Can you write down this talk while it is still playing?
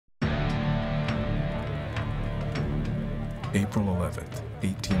April 11th,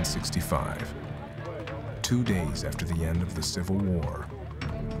 1865. 2 days after the end of the Civil War.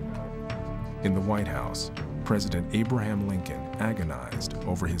 In the White House, President Abraham Lincoln agonized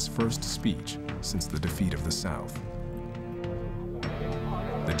over his first speech since the defeat of the South.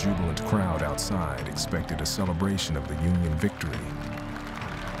 The jubilant crowd outside expected a celebration of the Union victory.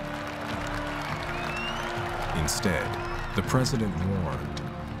 Instead, the president warned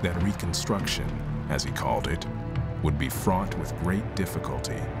that Reconstruction, as he called it, would be fraught with great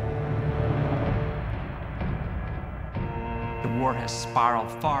difficulty. The war has spiraled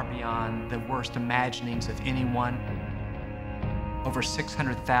far beyond the worst imaginings of anyone. Over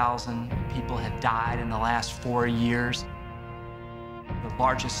 600,000 people have died in the last 4 years. The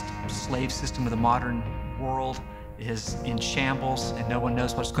largest slave system of the modern world is in shambles, and no one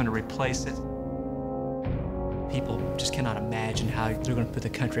knows what's going to replace it. People just cannot imagine how they're going to put the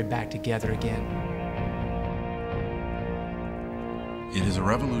country back together again. It is a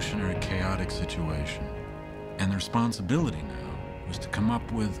revolutionary, chaotic situation, and the responsibility now was to come up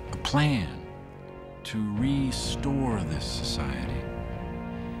with a plan to restore this society.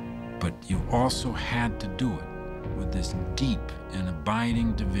 But you also had to do it with this deep and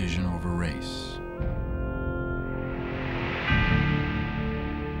abiding division over race.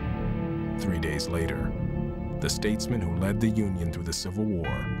 3 days later, the statesman who led the Union through the Civil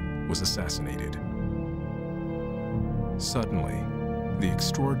War was assassinated. Suddenly, the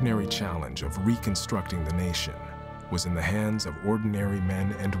extraordinary challenge of reconstructing the nation was in the hands of ordinary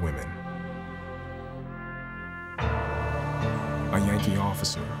men and women. A Yankee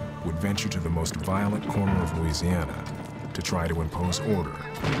officer would venture to the most violent corner of Louisiana to try to impose order.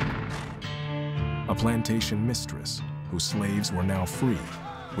 A plantation mistress, whose slaves were now free,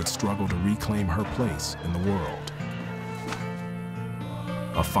 would struggle to reclaim her place in the world.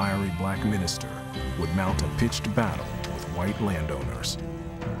 A fiery black minister would mount a pitched battle with white landowners.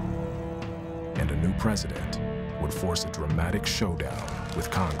 And a new president would force a dramatic showdown with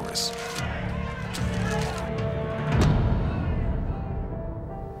Congress.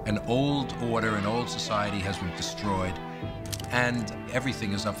 An old order, an old society has been destroyed, and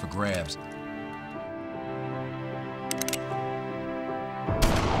everything is up for grabs.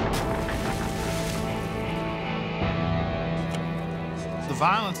 The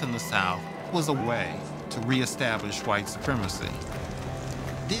violence in the South was a way to reestablish white supremacy.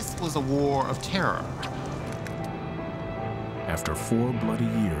 This was a war of terror. After 4 bloody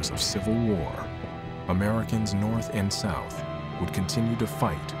years of civil war, Americans North and South would continue to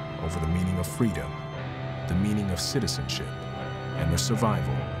fight over the meaning of freedom, the meaning of citizenship, and the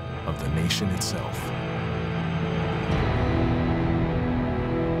survival of the nation itself.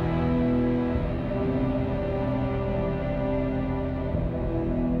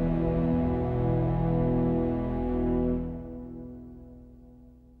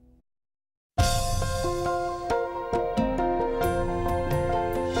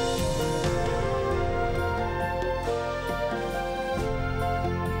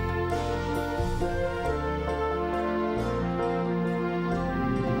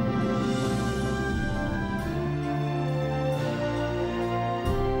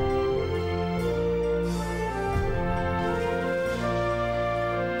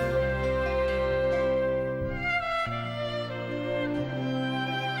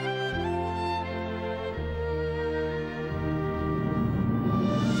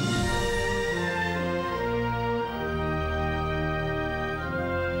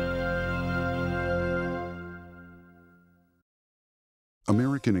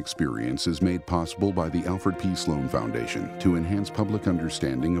 American Experience is made possible by the Alfred P. Sloan Foundation to enhance public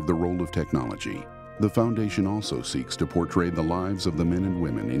understanding of the role of technology. The foundation also seeks to portray the lives of the men and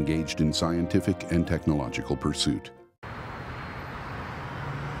women engaged in scientific and technological pursuit.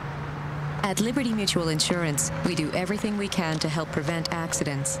 At Liberty Mutual Insurance, we do everything we can to help prevent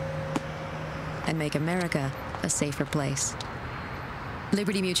accidents and make America a safer place.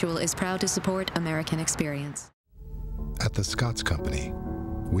 Liberty Mutual is proud to support American Experience. At the Scotts Company,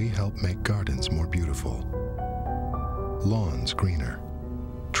 we help make gardens more beautiful, lawns greener,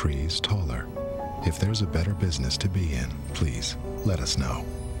 trees taller. If there's a better business to be in, please let us know.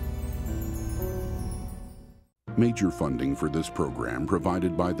 Major funding for this program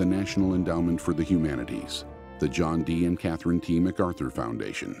provided by the National Endowment for the Humanities, the John D. and Catherine T. MacArthur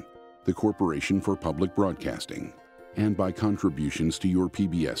Foundation, the Corporation for Public Broadcasting, and by contributions to your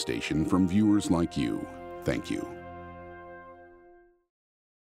PBS station from viewers like you. Thank you.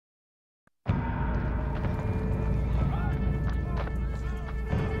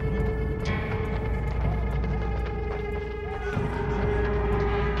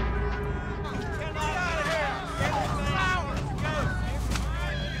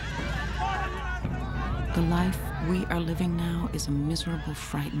 The life we are living now is a miserable,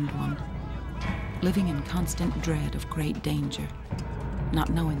 frightened one, living in constant dread of great danger, not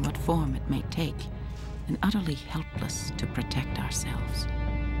knowing what form it may take, and utterly helpless to protect ourselves.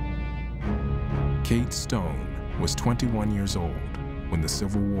 Kate Stone was 21 years old when the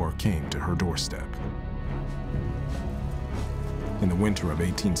Civil War came to her doorstep. In the winter of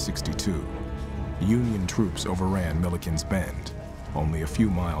 1862, Union troops overran Milliken's Bend, only a few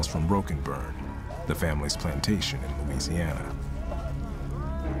miles from Broken Burn, the family's plantation in Louisiana.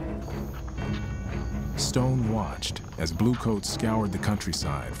 Stone watched as bluecoats scoured the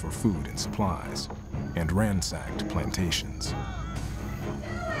countryside for food and supplies and ransacked plantations.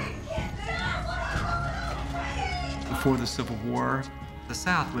 Before the Civil War, the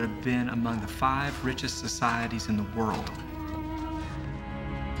South would have been among the 5 richest societies in the world.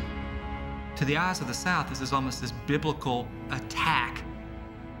 To the eyes of the South, this is almost this biblical attack.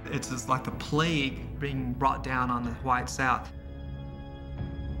 It's just like the plague being brought down on the white South.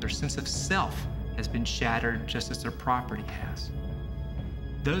 Their sense of self has been shattered just as their property has.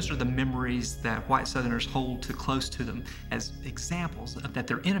 Those are the memories that white Southerners hold too close to them as examples of that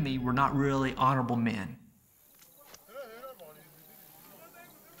their enemy were not really honorable men.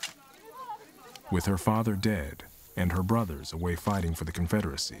 With her father dead and her brothers away fighting for the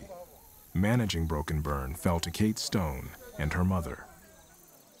Confederacy, managing Broken Burn fell to Kate Stone and her mother.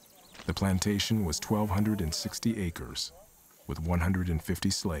 The plantation was 1,260 acres with 150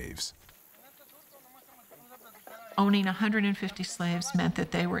 slaves. Owning 150 slaves meant that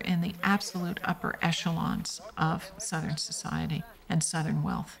they were in the absolute upper echelons of Southern society and Southern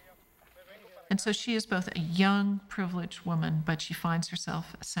wealth. And so she is both a young, privileged woman, but she finds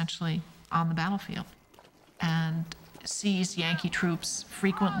herself essentially on the battlefield and sees Yankee troops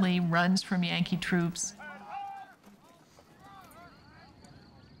frequently, runs from Yankee troops.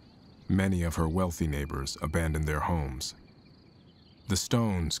 Many of her wealthy neighbors abandoned their homes. The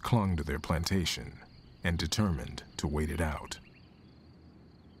Stones clung to their plantation and determined to wait it out.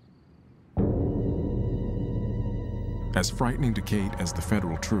 As frightening to Kate as the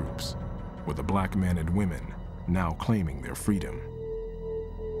federal troops were the black men and women now claiming their freedom.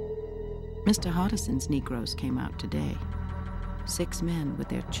 Mr. Hodison's Negroes came out today. 6 men with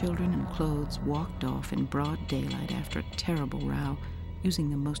their children and clothes walked off in broad daylight after a terrible row,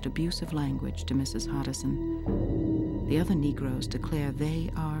 using the most abusive language to Mrs. Hodison. The other Negroes declare they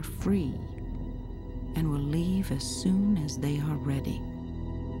are free and will leave as soon as they are ready.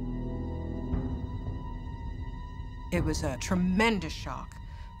 It was a tremendous shock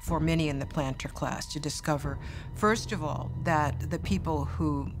for many in the planter class to discover, first of all, that the people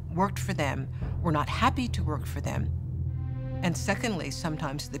who worked for them were not happy to work for them. And secondly,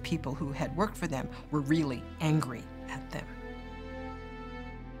 sometimes the people who had worked for them were really angry at them.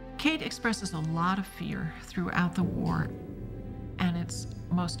 Kate expresses a lot of fear throughout the war, and it's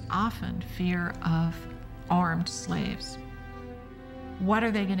most often fear of armed slaves. What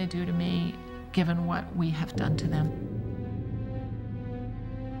are they going to do to me, given what we have done to them?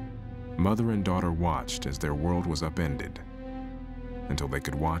 Mother and daughter watched as their world was upended until they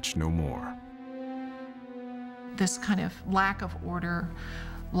could watch no more. This kind of lack of order,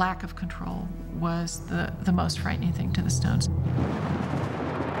 lack of control was the most frightening thing to the Stones.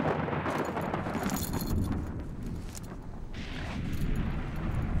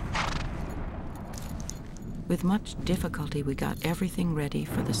 With much difficulty, we got everything ready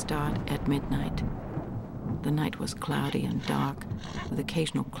for the start at midnight. The night was cloudy and dark, with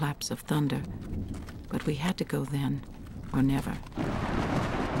occasional claps of thunder, but we had to go then or never.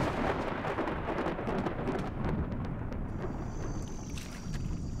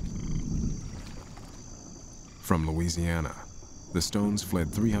 From Louisiana, the Stones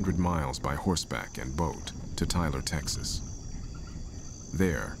fled 300 miles by horseback and boat to Tyler, Texas.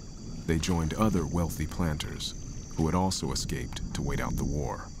 There, they joined other wealthy planters who had also escaped to wait out the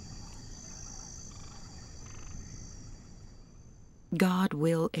war. God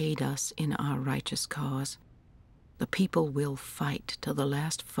will aid us in our righteous cause. The people will fight till the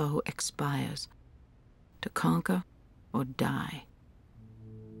last foe expires, to conquer or die.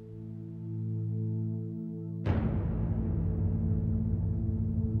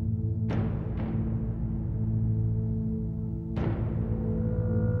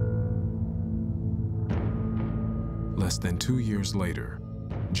 Less than 2 years later,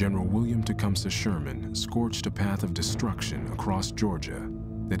 General William Tecumseh Sherman scorched a path of destruction across Georgia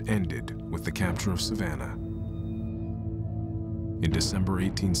that ended with the capture of Savannah. In December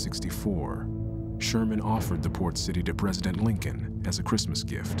 1864, Sherman offered the port city to President Lincoln as a Christmas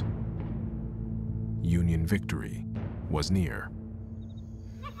gift. Union victory was near.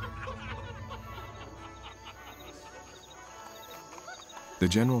 the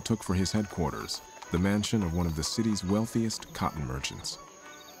general took for his headquarters the mansion of one of the city's wealthiest cotton merchants.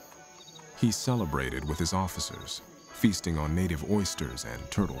 He celebrated with his officers, feasting on native oysters and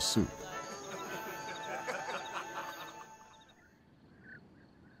turtle soup.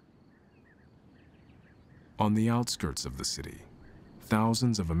 On the outskirts of the city,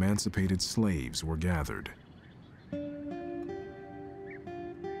 thousands of emancipated slaves were gathered.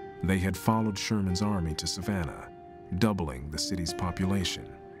 They had followed Sherman's army to Savannah, doubling the city's population.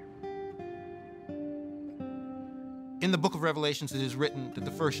 In the book of Revelations, it is written that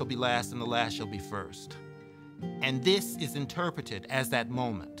the first shall be last and the last shall be first. And this is interpreted as that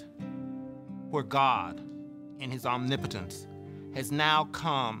moment where God, in his omnipotence, has now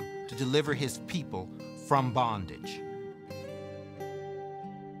come to deliver his people from bondage.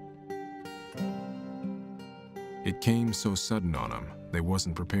 It came so sudden on them, they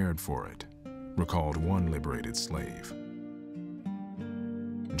wasn't prepared for it, recalled one liberated slave.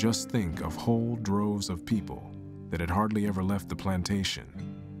 Just think of whole droves of people that had hardly ever left the plantation,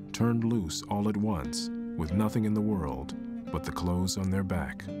 turned loose all at once with nothing in the world but the clothes on their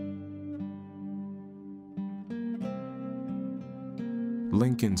back.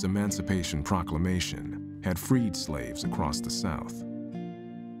 Lincoln's Emancipation Proclamation had freed slaves across the South.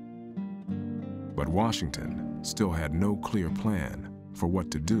 But Washington still had no clear plan for what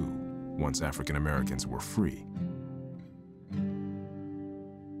to do once African Americans were free.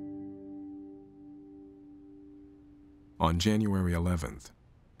 On January 11th,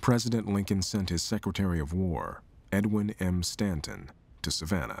 President Lincoln sent his Secretary of War, Edwin M. Stanton, to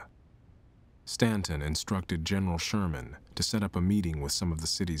Savannah. Stanton instructed General Sherman to set up a meeting with some of the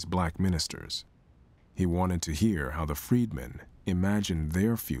city's black ministers. He wanted to hear how the freedmen imagined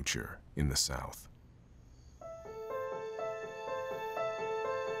their future in the South.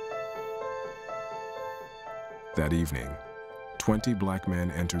 That evening, 20 black men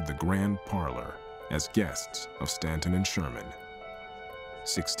entered the grand parlor as guests of Stanton and Sherman.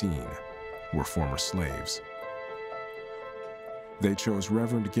 16 were former slaves. They chose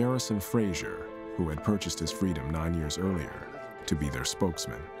Reverend Garrison Frazier, who had purchased his freedom 9 years earlier, to be their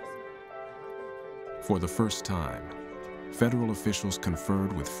spokesman. For the first time, federal officials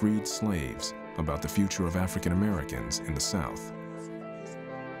conferred with freed slaves about the future of African Americans in the South.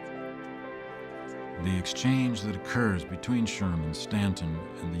 The exchange that occurs between Sherman, Stanton,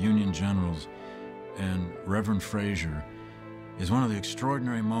 and the Union generals and Reverend Frazier is one of the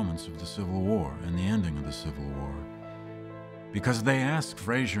extraordinary moments of the Civil War and the ending of the Civil War. Because they asked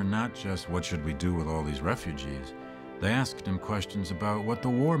Frazier not just what should we do with all these refugees, they asked him questions about what the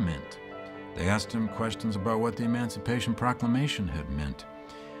war meant. They asked him questions about what the Emancipation Proclamation had meant.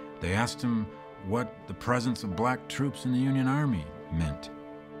 They asked him what the presence of black troops in the Union Army meant.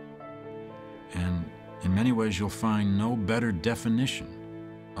 And in many ways, you'll find no better definition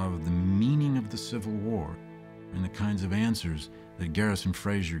of the meaning of the Civil War and the kinds of answers that Garrison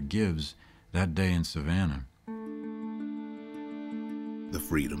Frazier gives that day in Savannah. The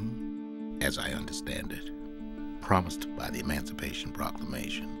freedom, as I understand it, promised by the Emancipation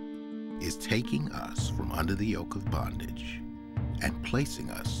Proclamation, is taking us from under the yoke of bondage and placing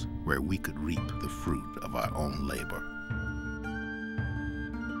us where we could reap the fruit of our own labor.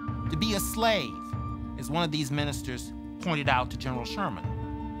 To be a slave, as one of these ministers pointed out to General Sherman,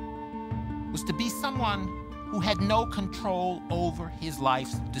 was to be someone who had no control over his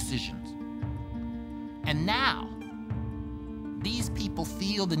life's decisions. And now, these people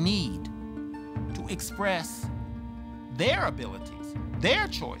feel the need to express their abilities, their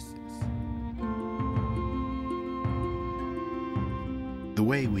choices. The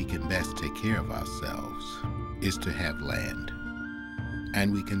way we can best take care of ourselves is to have land,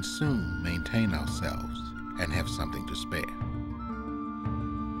 and we can soon maintain ourselves and have something to spare.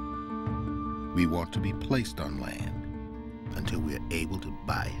 We want to be placed on land until we are able to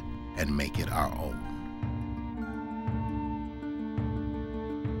buy it and make it our own.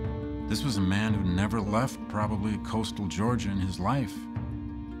 This was a man who never left probably coastal Georgia in his life,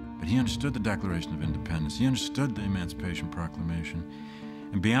 but he understood the Declaration of Independence. He understood the Emancipation Proclamation.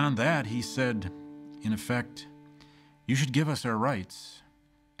 And beyond that, he said, in effect, you should give us our rights,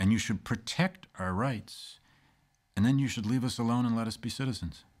 and you should protect our rights, and then you should leave us alone and let us be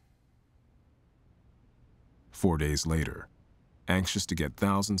citizens. 4 days later, anxious to get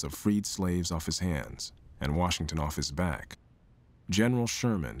thousands of freed slaves off his hands and Washington off his back, General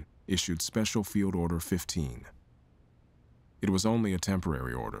Sherman issued Special Field Order 15. It was only a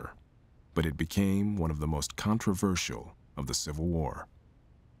temporary order, but it became one of the most controversial of the Civil War.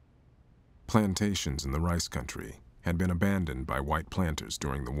 Plantations in the rice country had been abandoned by white planters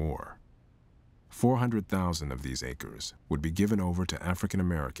during the war. 400,000 of these acres would be given over to African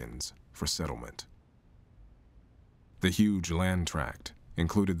Americans for settlement. The huge land tract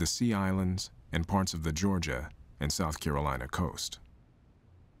included the Sea Islands and parts of the Georgia and South Carolina coast.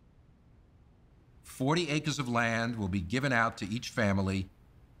 40 acres of land will be given out to each family.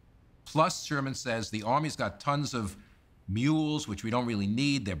 Plus, Sherman says the Army's got tons of mules, which we don't really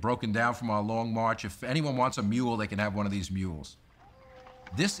need. They're broken down from our long march. If anyone wants a mule, they can have one of these mules.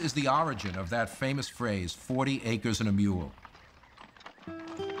 This is the origin of that famous phrase, 40 acres and a mule.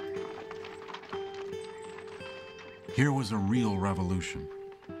 Here was a real revolution.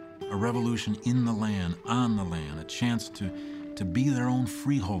 A revolution in the land, on the land, a chance to be their own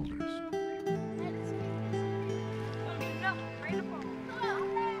freeholders.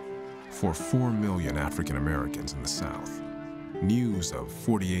 For 4 million African Americans in the South, news of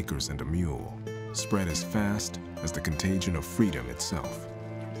 40 acres and a mule spread as fast as the contagion of freedom itself.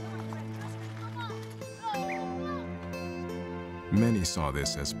 Many saw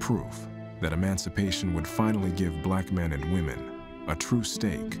this as proof that emancipation would finally give black men and women a true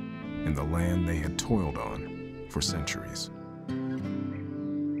stake in the land they had toiled on for centuries.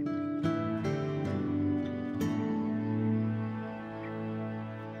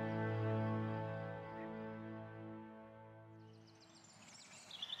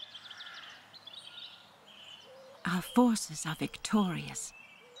 Our forces are victorious.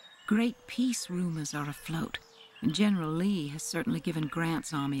 Great peace rumors are afloat, and General Lee has certainly given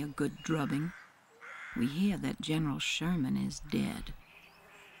Grant's army a good drubbing. We hear that General Sherman is dead.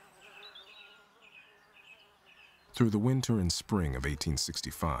 Through the winter and spring of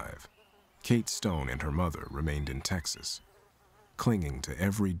 1865, Kate Stone and her mother remained in Texas, clinging to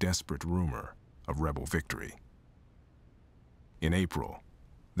every desperate rumor of rebel victory. In April,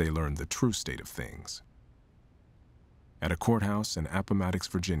 they learned the true state of things. At a courthouse in Appomattox,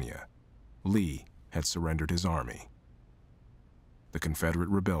 Virginia, Lee had surrendered his army. The Confederate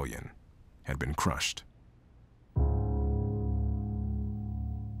rebellion had been crushed.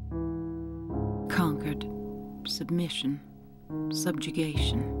 Conquered, submission,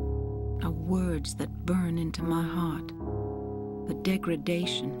 subjugation are words that burn into my heart. The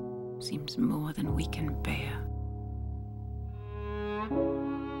degradation seems more than we can bear.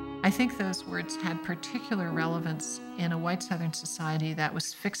 I think those words had particular relevance in a white Southern society that was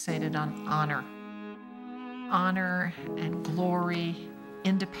fixated on honor. Honor and glory,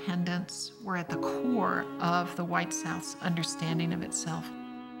 independence were at the core of the white South's understanding of itself,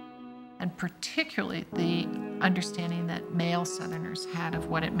 and particularly the understanding that male Southerners had of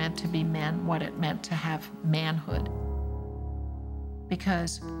what it meant to be men, what it meant to have manhood.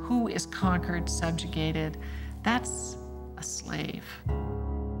 Because who is conquered, subjugated, that's a slave.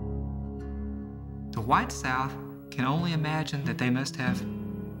 The white South can only imagine that they must have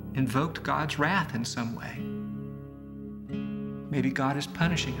invoked God's wrath in some way. Maybe God is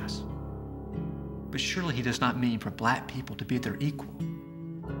punishing us. But surely he does not mean for black people to be their equal.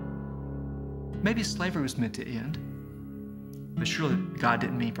 Maybe slavery was meant to end, but surely God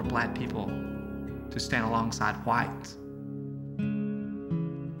didn't mean for black people to stand alongside whites.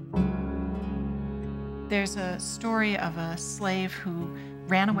 There's a story of a slave who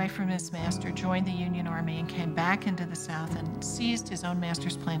ran away from his master, joined the Union Army, and came back into the South and seized his own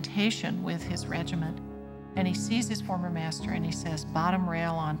master's plantation with his regiment. And he sees his former master and he says, "Bottom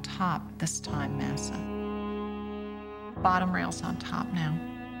rail on top this time, massa." Bottom rail's on top now.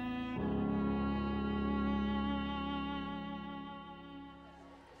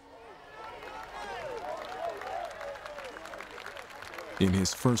 In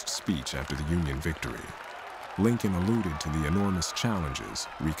his first speech after the Union victory, Lincoln alluded to the enormous challenges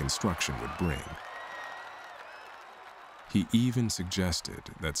Reconstruction would bring. He even suggested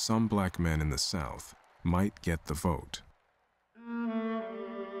that some black men in the South might get the vote.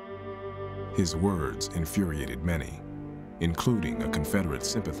 His words infuriated many, including a Confederate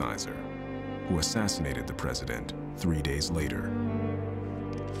sympathizer who assassinated the president 3 days later.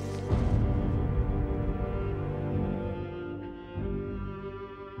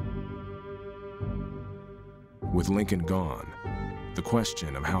 With Lincoln gone, the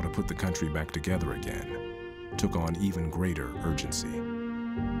question of how to put the country back together again took on even greater urgency.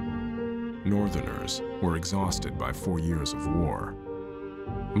 Northerners were exhausted by 4 years of war.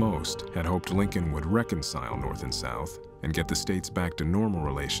 Most had hoped Lincoln would reconcile North and South and get the states back to normal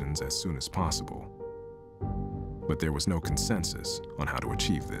relations as soon as possible. But there was no consensus on how to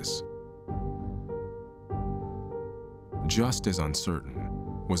achieve this. Just as uncertain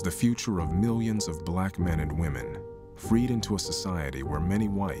was the future of millions of black men and women freed into a society where many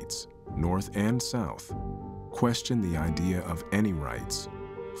whites, North and South, questioned the idea of any rights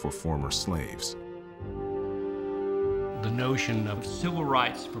for former slaves. The notion of civil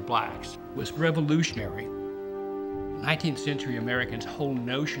rights for blacks was revolutionary. 19th century Americans' whole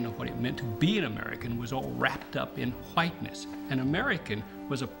notion of what it meant to be an American was all wrapped up in whiteness. An American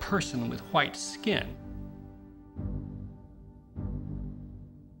was a person with white skin.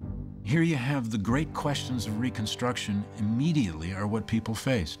 Here you have the great questions of Reconstruction immediately are what people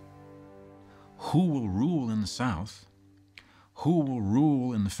faced. Who will rule in the South? Who will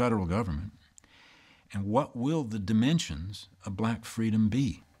rule in the federal government? And what will the dimensions of black freedom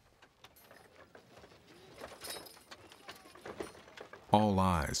be? All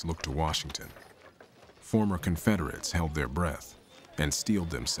eyes looked to Washington. Former Confederates held their breath and steeled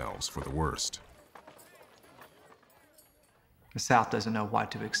themselves for the worst. The South doesn't know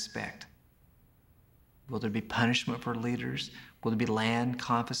what to expect. Will there be punishment for leaders? Will there be land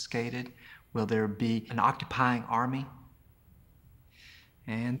confiscated? Will there be an occupying army?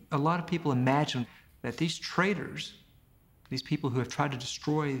 And a lot of people imagine that these traitors, these people who have tried to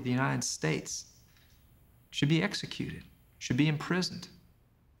destroy the United States, should be executed, should be imprisoned.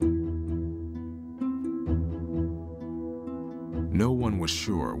 No one was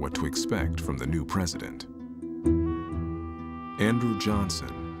sure what to expect from the new president. Andrew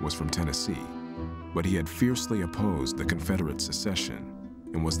Johnson was from Tennessee, but he had fiercely opposed the Confederate secession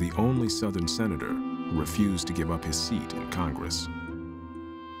and was the only Southern senator who refused to give up his seat in Congress.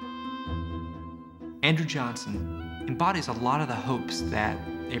 Andrew Johnson embodies a lot of the hopes that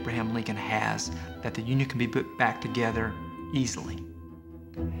Abraham Lincoln has, that the Union can be put back together easily.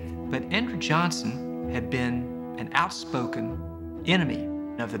 But Andrew Johnson had been an outspoken enemy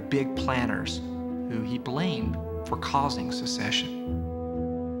of the big planners who he blamed for causing secession.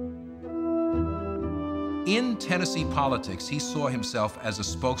 In Tennessee politics, he saw himself as a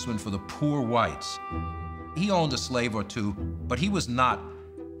spokesman for the poor whites. He owned a slave or two, but he was not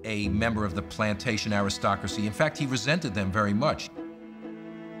a member of the plantation aristocracy. In fact, he resented them very much.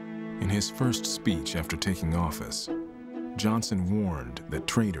 In his first speech after taking office, Johnson warned that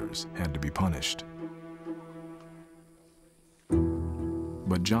traitors had to be punished.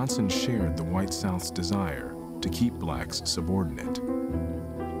 But Johnson shared the white South's desire to keep blacks subordinate.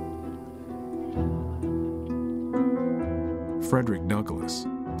 Frederick Douglass,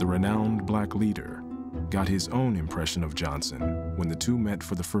 the renowned black leader, got his own impression of Johnson when the two met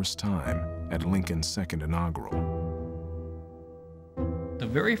for the first time at Lincoln's second inaugural. The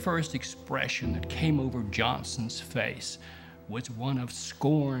very first expression that came over Johnson's face was one of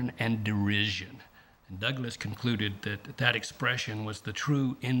scorn and derision. And Douglass concluded that that expression was the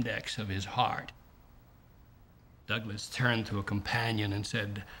true index of his heart. Douglass turned to a companion and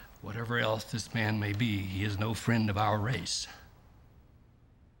said, "Whatever else this man may be, he is no friend of our race."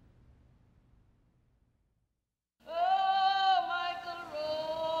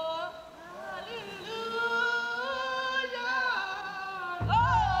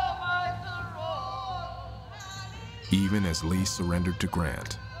 Even as Lee surrendered to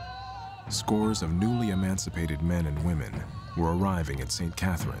Grant, scores of newly emancipated men and women were arriving at St.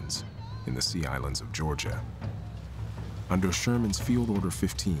 Catherine's in the Sea Islands of Georgia. Under Sherman's Field Order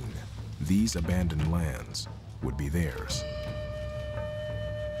 15, these abandoned lands would be theirs.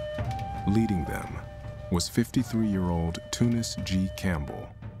 Leading them was 53-year-old Tunis G. Campbell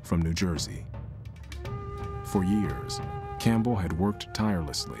from New Jersey. For years, Campbell had worked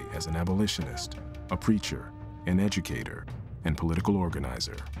tirelessly as an abolitionist, a preacher, an educator, and political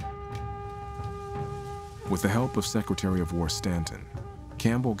organizer. With the help of Secretary of War Stanton,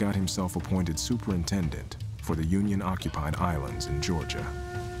 Campbell got himself appointed superintendent for the Union-occupied islands in Georgia.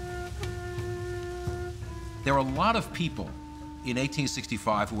 There are a lot of people in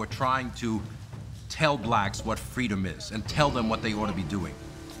 1865 who are trying to tell blacks what freedom is and tell them what they ought to be doing.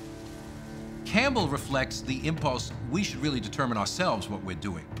 Campbell reflects the impulse we should really determine ourselves what we're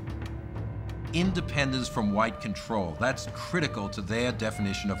doing. Independence from white control, that's critical to their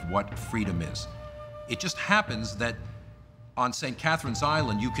definition of what freedom is. It just happens that on St. Catherine's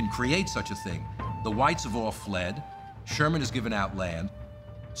Island, you can create such a thing. The whites have all fled, Sherman has given out land,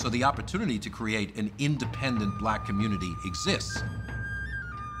 so the opportunity to create an independent black community exists.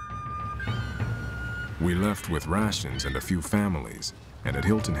 We left with rations and a few families, and at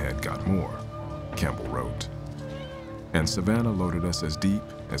Hilton Head got more, Campbell wrote. And Savannah loaded us as deep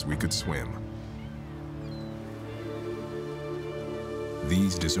as we could swim.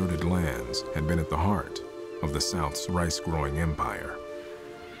 These deserted lands had been at the heart of the South's rice-growing empire.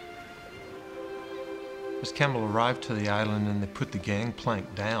 As Campbell arrived to the island and they put the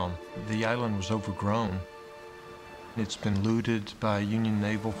gangplank down, the island was overgrown. It's been looted by Union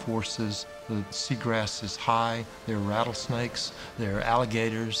naval forces. The seagrass is high. There are rattlesnakes. There are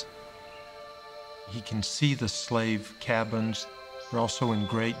alligators. He can see the slave cabins. They're also in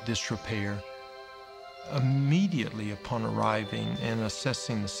great disrepair. Immediately upon arriving and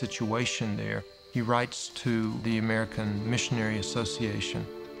assessing the situation there, he writes to the American Missionary Association,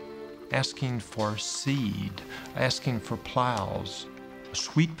 asking for seed, asking for plows,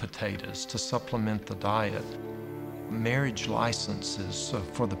 sweet potatoes to supplement the diet, marriage licenses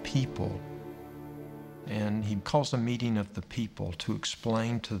for the people. And he calls a meeting of the people to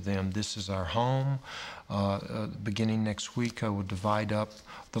explain to them, this is our home. Beginning next week, I will divide up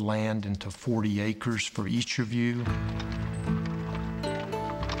the land into 40 acres for each of you.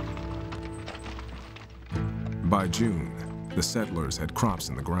 By June, the settlers had crops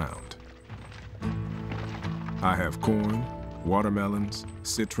in the ground. I have corn, watermelons,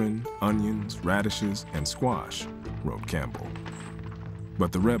 citron, onions, radishes, and squash, wrote Campbell.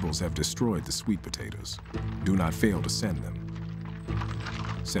 But the rebels have destroyed the sweet potatoes. Do not fail to send them.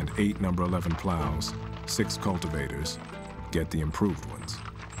 Send 8 number 11 plows, 6 cultivators. Get the improved ones.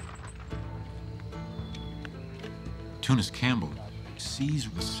 Tunis Campbell sees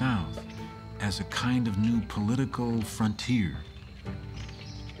the South as a kind of new political frontier.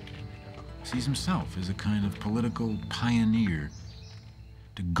 Sees himself as a kind of political pioneer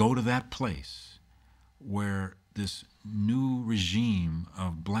to go to that place where this new regime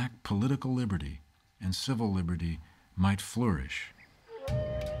of black political liberty and civil liberty might flourish.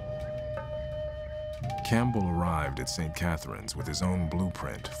 Campbell arrived at St. Catherine's with his own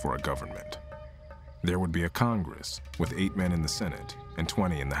blueprint for a government. There would be a Congress with 8 men in the Senate and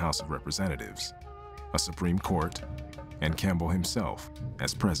 20 in the House of Representatives, a Supreme Court, and Campbell himself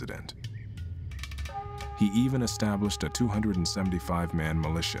as president. He even established a 275-man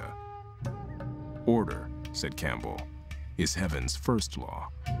militia. Order, said Campbell, is heaven's first law.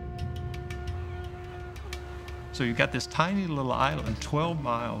 So you've got this tiny little island, 12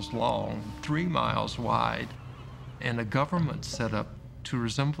 miles long, 3 miles wide, and a government set up to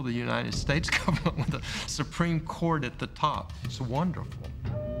resemble the United States government with a Supreme Court at the top. It's wonderful,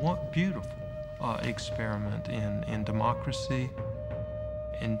 beautiful experiment in democracy,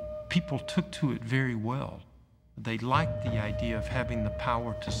 and people took to it very well. They liked the idea of having the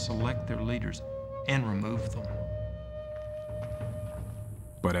power to select their leaders and remove them.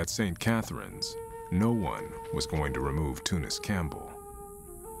 But at St. Catherine's, no one was going to remove Tunis Campbell.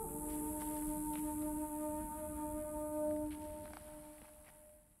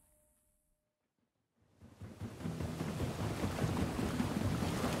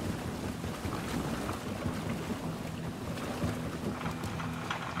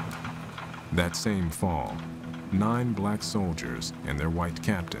 That same fall, 9 black soldiers and their white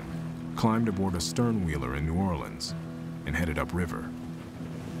captain climbed aboard a sternwheeler in New Orleans and headed upriver.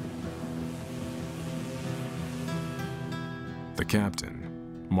 The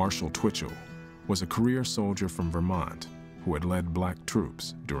captain, Marshal Twitchell, was a career soldier from Vermont who had led black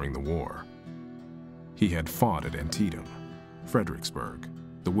troops during the war. He had fought at Antietam, Fredericksburg,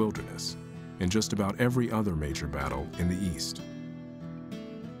 the Wilderness, and just about every other major battle in the East.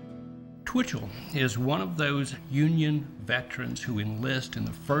 Twitchell is one of those Union veterans who enlist in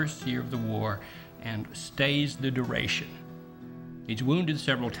the first year of the war and stays the duration. He's wounded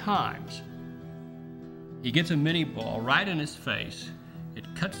several times. He gets a mini ball right in his face. It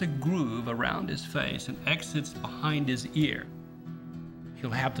cuts a groove around his face and exits behind his ear.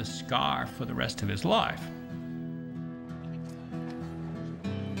 He'll have the scar for the rest of his life.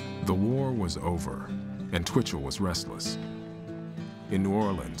 The war was over, and Twitchell was restless. In New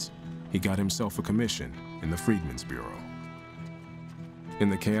Orleans, he got himself a commission in the Freedmen's Bureau. In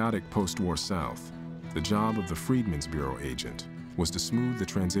the chaotic post-war South, the job of the Freedmen's Bureau agent was to smooth the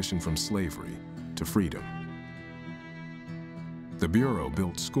transition from slavery to freedom. The Bureau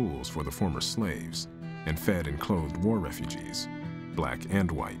built schools for the former slaves and fed and clothed war refugees, black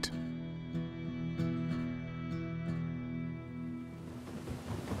and white.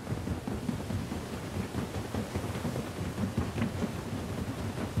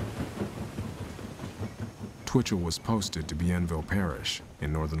 Twitchell was posted to Bienville Parish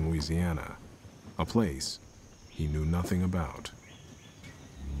in northern Louisiana, a place he knew nothing about.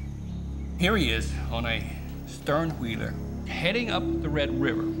 Here he is on a sternwheeler heading up the Red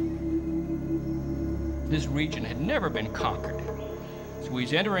River. This region had never been conquered, so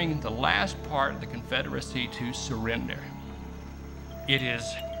he's entering the last part of the Confederacy to surrender. It is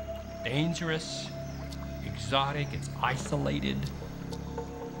dangerous, exotic, it's isolated,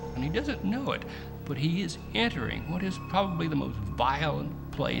 and he doesn't know it, but he is entering what is probably the most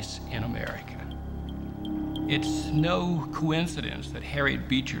violent place in America. It's no coincidence that Harriet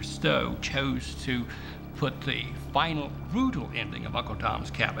Beecher Stowe chose to put the final brutal ending of Uncle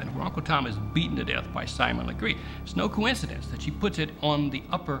Tom's Cabin, where Uncle Tom is beaten to death by Simon Legree. It's no coincidence that she puts it on the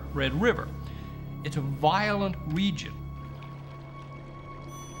upper Red River. It's a violent region.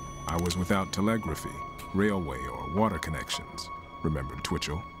 I was without telegraphy, railway, or water connections, remembered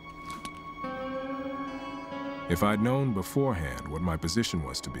Twitchell. If I'd known beforehand what my position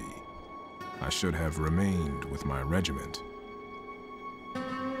was to be, I should have remained with my regiment.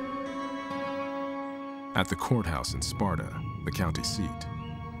 At the courthouse in Sparta, the county seat,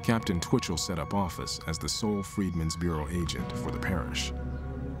 Captain Twitchell set up office as the sole Freedmen's Bureau agent for the parish.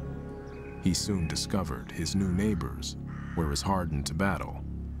 He soon discovered his new neighbors were as hardened to battle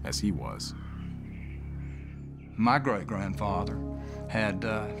as he was. My great-grandfather had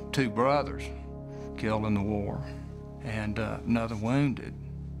 2 brothers killed in the war and another wounded,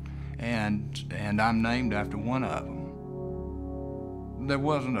 and I'm named after one of them. There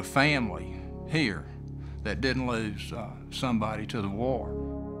wasn't a family here that didn't lose somebody to the war.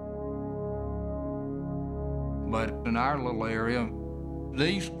 But in our little area,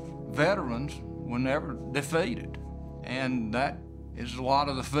 these veterans were never defeated, and that is a lot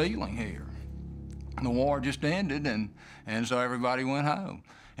of the feeling here. The war just ended, and so everybody went home.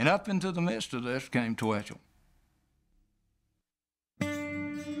 And up into the midst of this came Twitchell.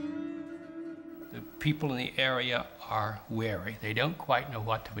 The people in the area are wary. They don't quite know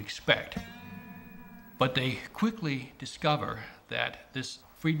what to expect. But they quickly discover that this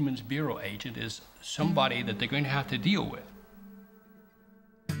Freedmen's Bureau agent is somebody that they're going to have to deal with.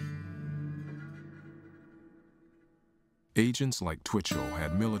 Agents like Twitchell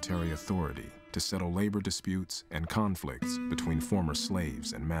had military authority to settle labor disputes and conflicts between former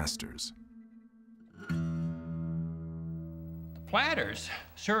slaves and masters. The planters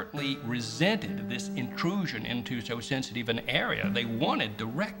certainly resented this intrusion into so sensitive an area. They wanted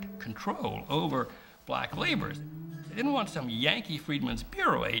direct control over black laborers. They didn't want some Yankee Freedmen's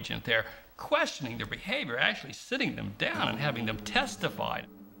Bureau agent there questioning their behavior, actually sitting them down and having them testify.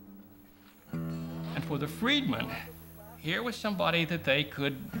 And for the freedmen, here was somebody that they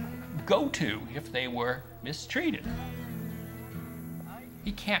could go to if they were mistreated.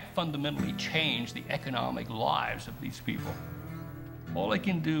 He can't fundamentally change the economic lives of these people. All he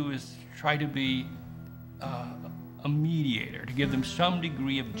can do is try to be a mediator, to give them some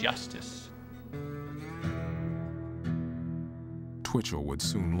degree of justice. Twitchell would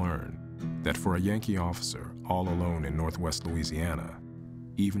soon learn that for a Yankee officer all alone in Northwest Louisiana,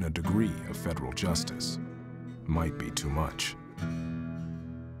 even a degree of federal justice might be too much.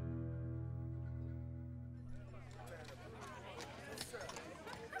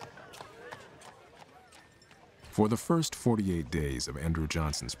 For the first 48 days of Andrew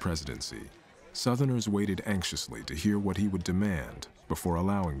Johnson's presidency, Southerners waited anxiously to hear what he would demand before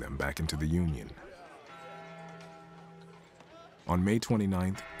allowing them back into the Union. On May 29,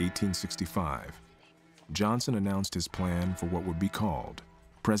 1865, Johnson announced his plan for what would be called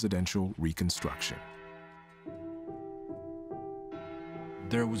Presidential Reconstruction.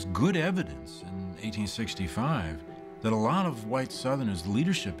 There was good evidence in 1865 that a lot of white Southerners,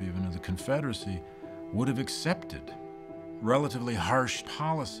 leadership even of the Confederacy, would have accepted relatively harsh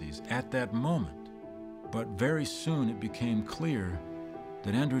policies at that moment. But very soon it became clear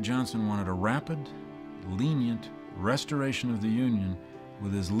that Andrew Johnson wanted a rapid, lenient restoration of the Union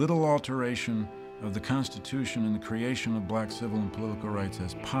with as little alteration of the Constitution and the creation of black civil and political rights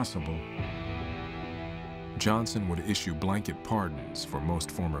as possible. Johnson would issue blanket pardons for most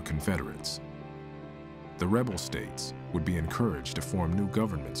former Confederates. The rebel states would be encouraged to form new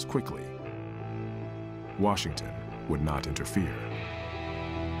governments quickly. Washington would not interfere.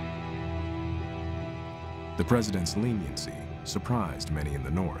 The president's leniency surprised many in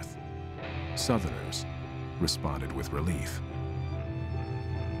the North. Southerners responded with relief.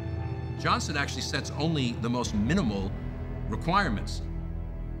 Johnson actually sets only the most minimal requirements.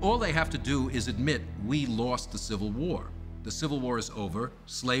 All they have to do is admit we lost the Civil War. The Civil War is over,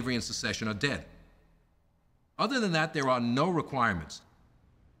 slavery and secession are dead. Other than that, there are no requirements.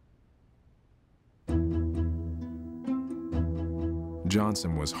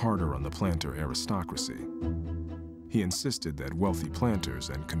 Johnson was harder on the planter aristocracy. He insisted that wealthy planters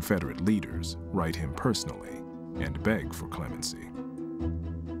and Confederate leaders write him personally and beg for clemency.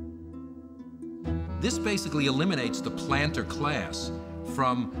 This basically eliminates the planter class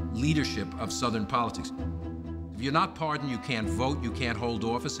from leadership of Southern politics. If you're not pardoned, you can't vote, you can't hold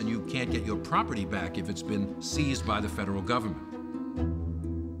office, and you can't get your property back if it's been seized by the federal government.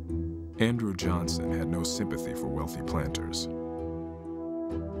 Andrew Johnson had no sympathy for wealthy planters.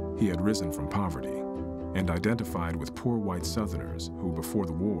 He had risen from poverty and identified with poor white Southerners who, before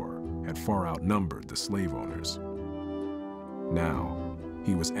the war, had far outnumbered the slave owners. Now,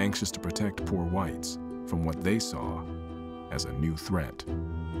 he was anxious to protect poor whites from what they saw as a new threat.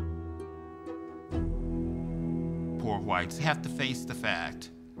 Poor whites have to face the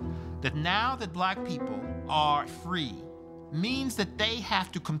fact that now that black people are free means that they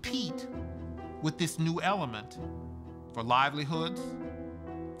have to compete with this new element for livelihoods,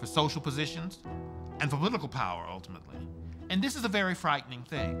 for social positions, and for political power, ultimately. And this is a very frightening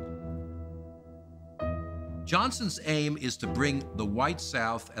thing. Johnson's aim is to bring the white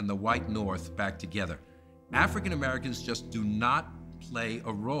South and the white North back together. African Americans just do not play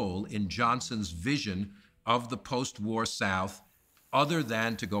a role in Johnson's vision of the post-war South other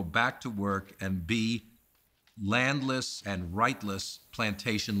than to go back to work and be landless and rightless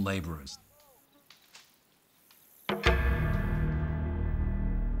plantation laborers.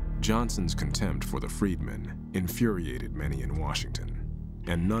 Johnson's contempt for the freedmen infuriated many in Washington,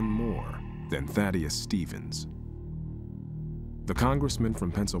 and none more than Thaddeus Stevens. The congressman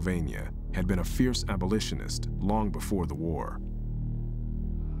from Pennsylvania had been a fierce abolitionist long before the war.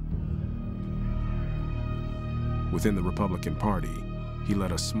 Within the Republican Party, he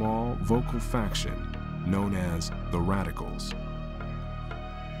led a small, vocal faction known as the Radicals.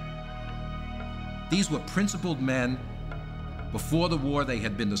 These were principled men. Before the war, they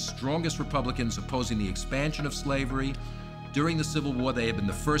had been the strongest Republicans opposing the expansion of slavery. During the Civil War, they had been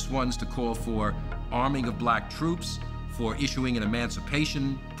the first ones to call for arming of black troops, for issuing an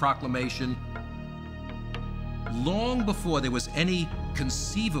Emancipation Proclamation. Long before there was any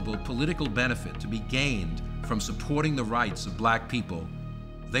conceivable political benefit to be gained from supporting the rights of black people,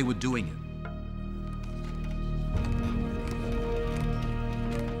 they were doing it.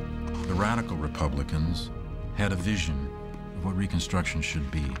 The radical Republicans had a vision of what Reconstruction should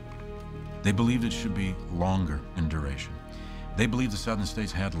be. They believed it should be longer in duration. They believed the Southern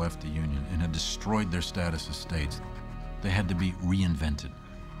states had left the Union and had destroyed their status as states. They had to be reinvented.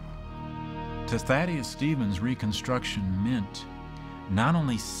 To Thaddeus Stevens, Reconstruction meant not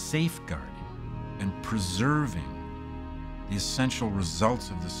only safeguarding and preserving the essential results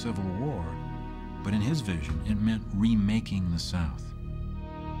of the Civil War, but in his vision, it meant remaking the South.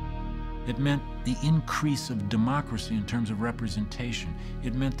 It meant the increase of democracy in terms of representation.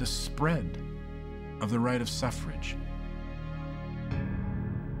 It meant the spread of the right of suffrage.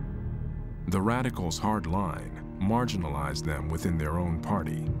 The Radicals' hard line marginalized them within their own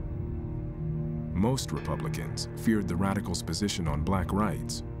party. Most Republicans feared the Radicals' position on black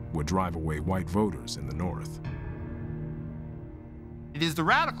rights would drive away white voters in the North. It is the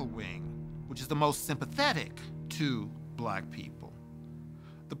radical wing which is the most sympathetic to black people.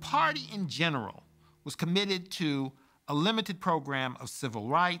 The party in general was committed to a limited program of civil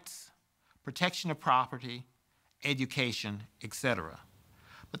rights, protection of property, education, etc.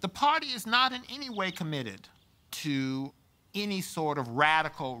 But the party is not in any way committed to any sort of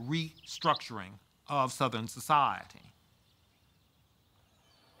radical restructuring of Southern society.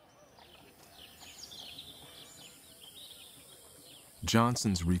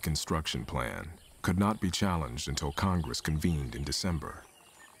 Johnson's Reconstruction plan could not be challenged until Congress convened in December.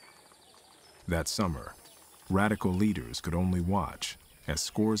 That summer, radical leaders could only watch as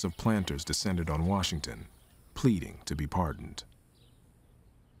scores of planters descended on Washington, pleading to be pardoned.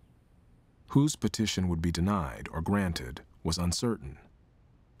 Whose petition would be denied or granted was uncertain.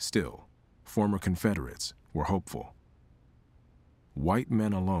 Still, former Confederates were hopeful. White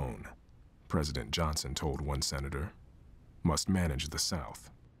men alone, President Johnson told one senator, must manage the South.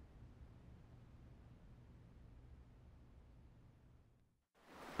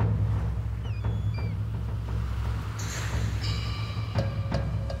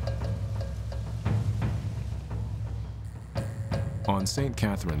 On St.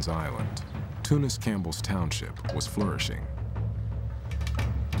 Catherine's Island, Tunis Campbell's Township was flourishing.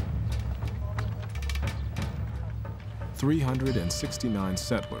 369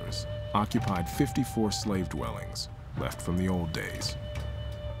 settlers occupied 54 slave dwellings left from the old days.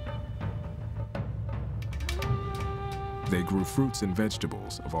 They grew fruits and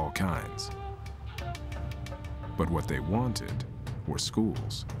vegetables of all kinds. But what they wanted were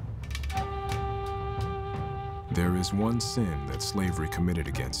schools. There is one sin that slavery committed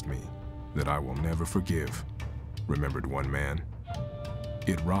against me that I will never forgive, remembered one man.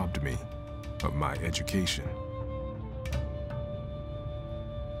 It robbed me of my education.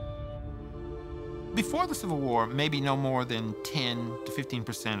 Before the Civil War, maybe no more than 10 to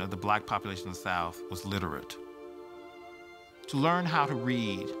 15% of the black population of the South was literate. To learn how to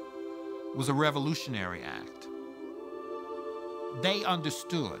read was a revolutionary act. They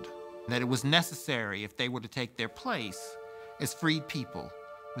understood that it was necessary if they were to take their place as freed people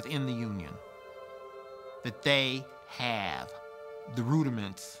within the Union, that they have the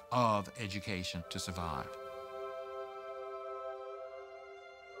rudiments of education to survive.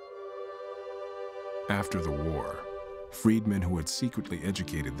 After the war, freedmen who had secretly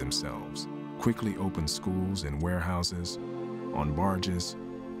educated themselves quickly opened schools in warehouses, on barges,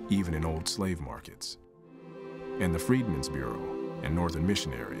 even in old slave markets. And the Freedmen's Bureau and Northern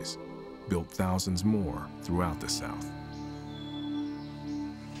missionaries built thousands more throughout the South.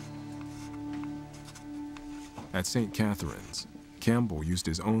 At St. Catherine's, Campbell used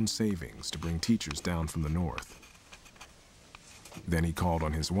his own savings to bring teachers down from the North. Then he called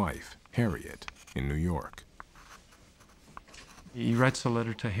on his wife, Harriet, in New York. He writes a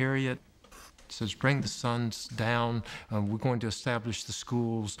letter to Harriet. Says, bring the sons down. We're going to establish the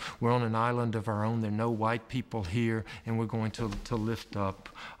schools. We're on an island of our own. There are no white people here, and we're going to lift up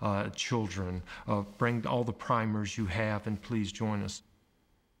children. Bring all the primers you have, and please join us.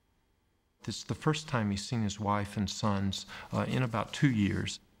 This is the first time he's seen his wife and sons in about 2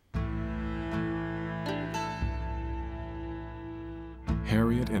 years.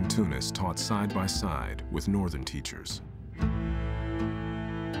 Harriet and Tunis taught side by side with Northern teachers.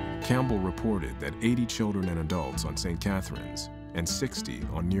 Campbell reported that 80 children and adults on St. Catherine's and 60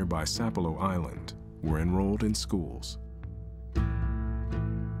 on nearby Sapelo Island were enrolled in schools.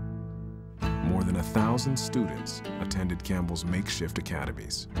 More than 1,000 students attended Campbell's makeshift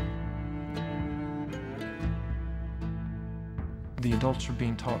academies. The adults are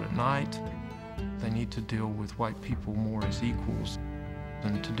being taught at night. They need to deal with white people more as equals.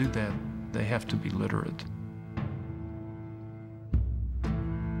 And to do that, they have to be literate.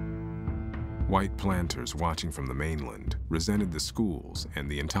 White planters watching from the mainland resented the schools and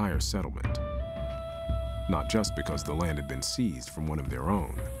the entire settlement, not just because the land had been seized from one of their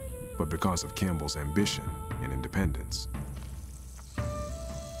own, but because of Campbell's ambition and independence.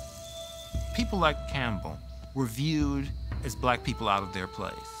 People like Campbell were viewed as black people out of their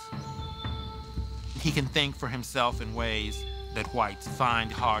place. He can think for himself in ways that whites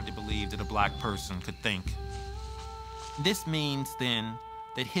find hard to believe that a black person could think. This means, then,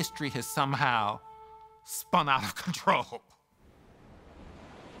 that history has somehow spun out of control.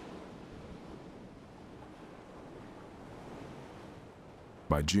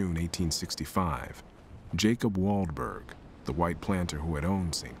 By June 1865, Jacob Waldberg, the white planter who had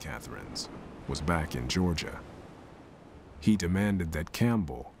owned St. Catherine's, was back in Georgia. He demanded that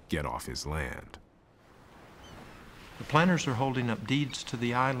Campbell get off his land. The planters are holding up deeds to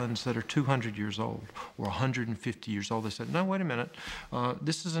the islands that are 200 years old or 150 years old. They said, no, wait a minute.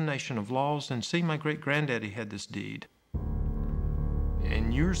 This is a nation of laws, and see, my great-granddaddy had this deed.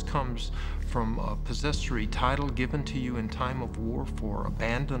 And yours comes from a possessory title given to you in time of war for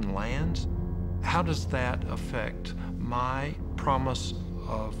abandoned lands. How does that affect my promise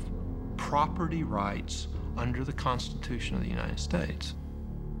of property rights under the Constitution of the United States?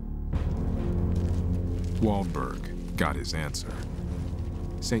 Waldberg got his answer.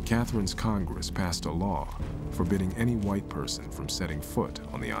 St. Catherine's Congress passed a law forbidding any white person from setting foot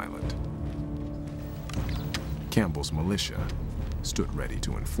on the island. Campbell's militia stood ready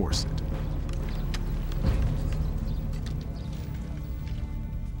to enforce it.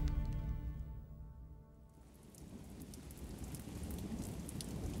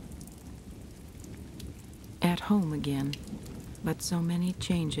 At home again, but so many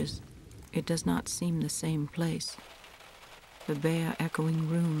changes, it does not seem the same place. The bare, echoing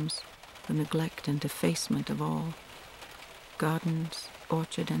rooms, the neglect and defacement of all. Gardens,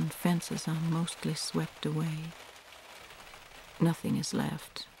 orchard, and fences are mostly swept away. Nothing is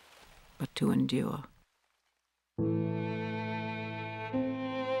left but to endure.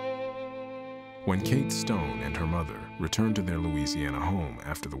 When Kate Stone and her mother returned to their Louisiana home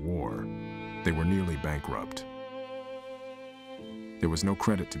after the war, they were nearly bankrupt. There was no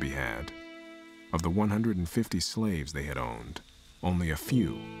credit to be had. Of the 150 slaves they had owned, only a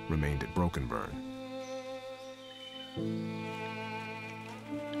few remained at Broken Burn.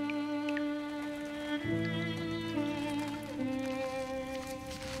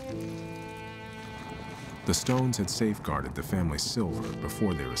 The Stones had safeguarded the family's silver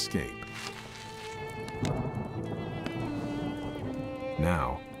before their escape.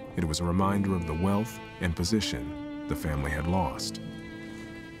 Now, it was a reminder of the wealth and position the family had lost.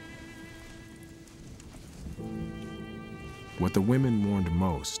 What the women mourned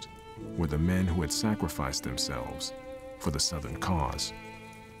most were the men who had sacrificed themselves for the Southern cause.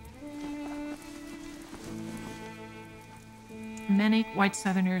 Many white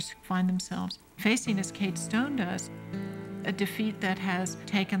Southerners find themselves facing, as Kate Stone does, a defeat that has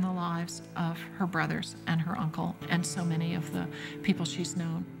taken the lives of her brothers and her uncle and so many of the people she's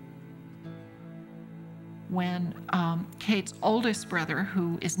known. When Kate's oldest brother,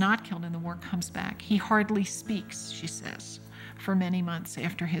 who is not killed in the war, comes back, he hardly speaks, she says, for many months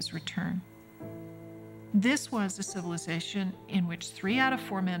after his return. This was a civilization in which 3 out of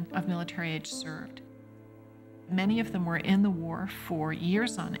 4 men of military age served. Many of them were in the war for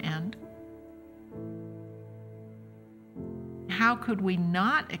years on end. How could we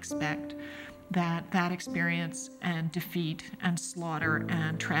not expect that experience and defeat and slaughter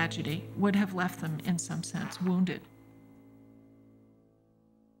and tragedy would have left them, in some sense, wounded?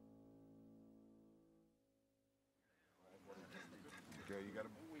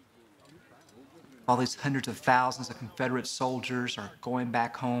 All these hundreds of thousands of Confederate soldiers are going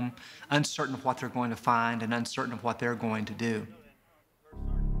back home, uncertain of what they're going to find and uncertain of what they're going to do.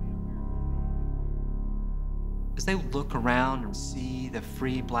 As they look around and see the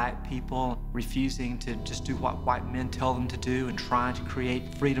free black people refusing to just do what white men tell them to do and trying to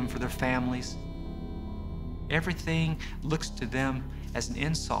create freedom for their families, everything looks to them as an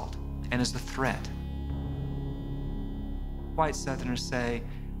insult and as a threat. White Southerners say,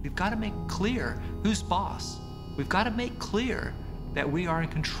 we've got to make clear who's boss. We've got to make clear that we are in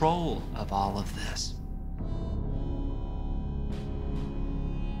control of all of this.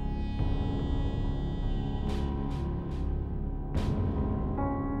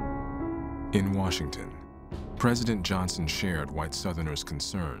 In Washington, President Johnson shared white Southerners'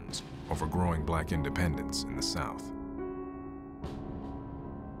 concerns over growing black independence in the South.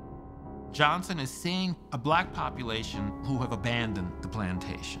 Johnson is seeing a black population who have abandoned the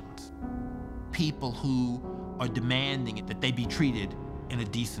plantations. People who are demanding that they be treated in a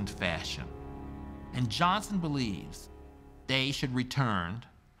decent fashion. And Johnson believes they should return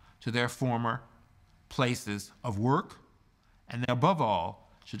to their former places of work, and above all,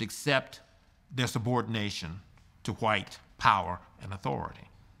 should accept their subordination to white power and authority.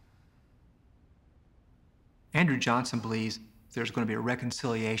 Andrew Johnson believes there's going to be a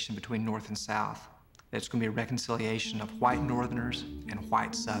reconciliation between North and South. There's going to be a reconciliation of white Northerners and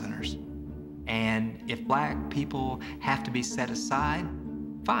white Southerners. And if black people have to be set aside,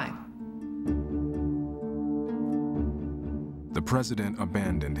 fine. The president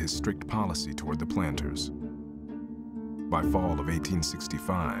abandoned his strict policy toward the planters. By fall of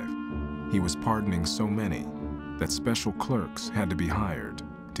 1865, he was pardoning so many that special clerks had to be hired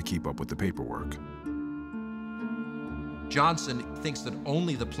to keep up with the paperwork. Johnson thinks that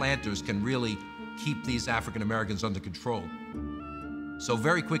only the planters can really keep these African Americans under control. So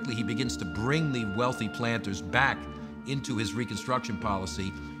very quickly he begins to bring the wealthy planters back into his Reconstruction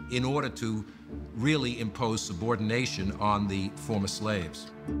policy in order to really impose subordination on the former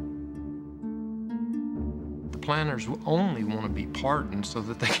slaves. The planters only want to be pardoned so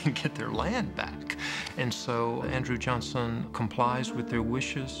that they can get their land back. And so Andrew Johnson complies with their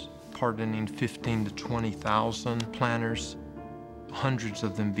wishes, pardoning 15,000 to 20,000 planters, hundreds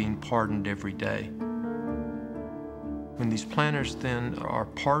of them being pardoned every day. When these planters then are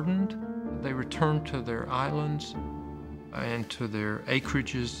pardoned, they return to their islands and to their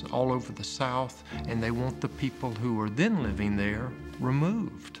acreages all over the South, and they want the people who are then living there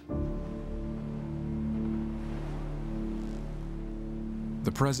removed.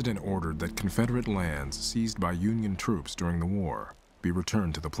 The president ordered that Confederate lands seized by Union troops during the war be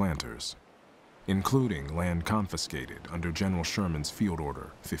returned to the planters, including land confiscated under General Sherman's Field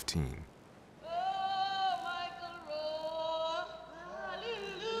Order 15.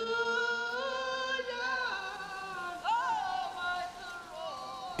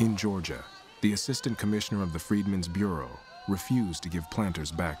 In Georgia, the assistant commissioner of the Freedmen's Bureau refused to give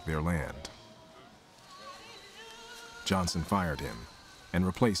planters back their land. Johnson fired him and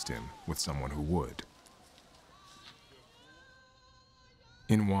replaced him with someone who would.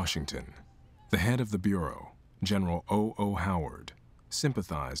 In Washington, the head of the Bureau, General O. Howard,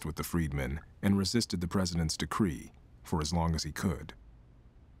 sympathized with the freedmen and resisted the president's decree for as long as he could.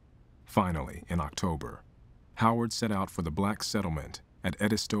 Finally, in October, Howard set out for the black settlement at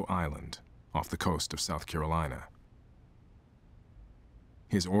Edisto Island off the coast of South Carolina.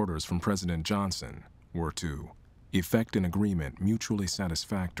 His orders from President Johnson were to effect an agreement mutually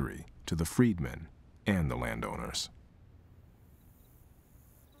satisfactory to the freedmen and the landowners.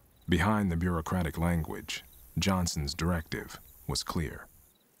 Behind the bureaucratic language, Johnson's directive was clear.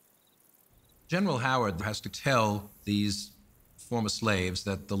 General Howard has to tell these former slaves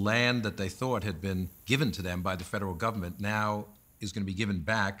that the land that they thought had been given to them by the federal government now is going to be given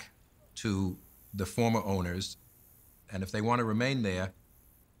back to the former owners. And if they want to remain there,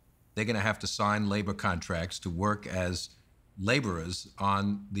 they're going to have to sign labor contracts to work as laborers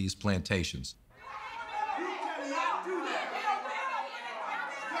on these plantations.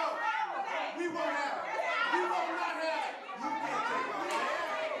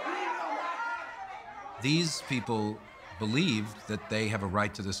 These people believed that they have a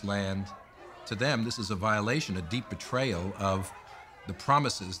right to this land. To them, this is a violation, a deep betrayal of the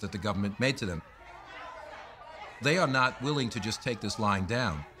promises that the government made to them. They are not willing to just take this lying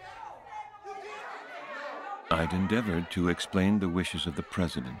down. I'd endeavored to explain the wishes of the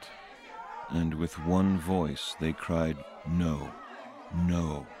president, and with one voice they cried, "No,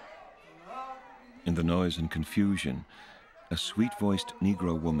 no." In the noise and confusion, a sweet-voiced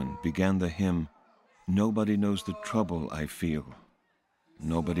Negro woman began the hymn, "Nobody knows the trouble I feel.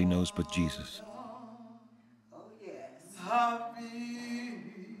 Nobody knows but Jesus."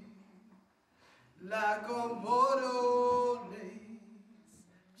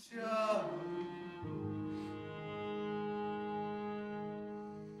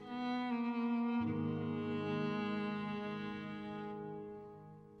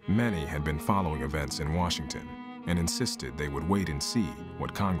 Many had been following events in Washington and insisted they would wait and see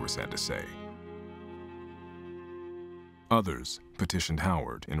what Congress had to say. Others petitioned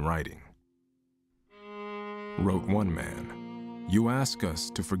Howard in writing. Wrote one man, "You ask us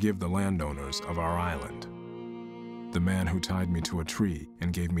to forgive the landowners of our island. The man who tied me to a tree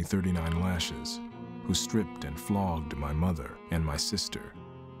and gave me 39 lashes, who stripped and flogged my mother and my sister,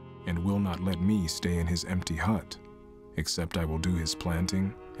 and will not let me stay in his empty hut, except I will do his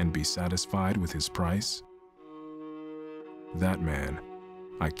planting and be satisfied with his price. That man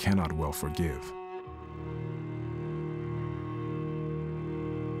I cannot well forgive."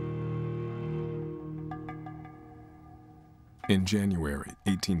 In January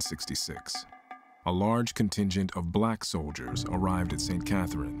 1866, a large contingent of black soldiers arrived at St.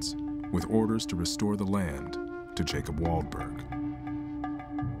 Catharines with orders to restore the land to Jacob Waldberg.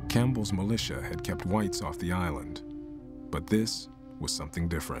 Campbell's militia had kept whites off the island, but this was something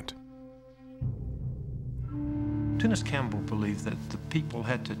different. Tunis Campbell believed that the people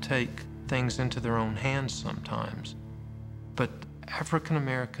had to take things into their own hands sometimes, but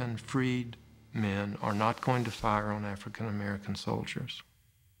African-American freed men are not going to fire on African-American soldiers.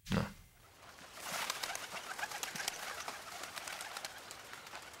 No.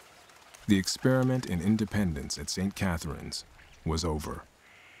 The experiment in independence at St. Catharines was over.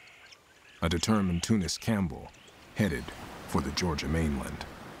 A determined Tunis Campbell headed for the Georgia mainland.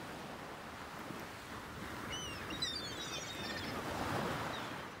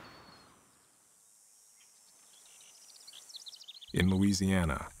 In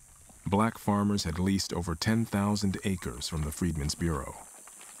Louisiana, black farmers had leased over 10,000 acres from the Freedmen's Bureau,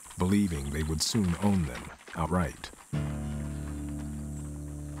 believing they would soon own them outright.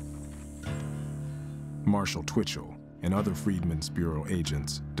 Marshal Twitchell and other Freedmen's Bureau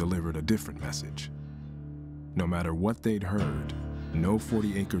agents delivered a different message. No matter what they'd heard, no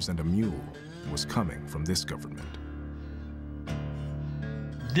 40 acres and a mule was coming from this government.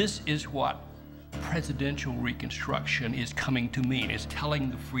 This is what presidential reconstruction is coming to mean. It's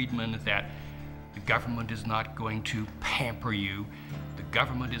telling the freedmen that the government is not going to pamper you. The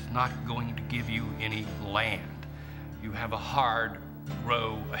government is not going to give you any land. You have a hard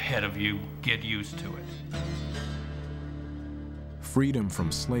row ahead of you. Get used to it. Freedom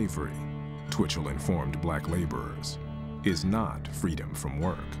from slavery, Twitchell informed black laborers, is not freedom from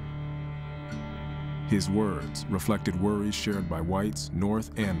work. His words reflected worries shared by whites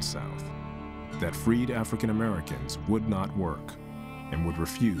north and south, that freed African Americans would not work and would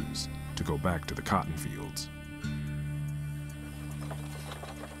refuse to go back to the cotton fields.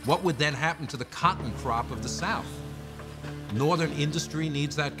 What would then happen to the cotton crop of the South? Northern industry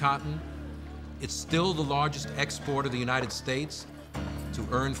needs that cotton. It's still the largest exporter of the United States. To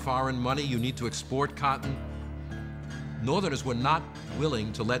earn foreign money, you need to export cotton. Northerners were not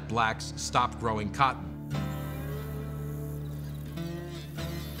willing to let blacks stop growing cotton.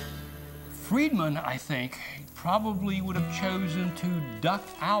 Freedmen, I think, probably would have chosen to duck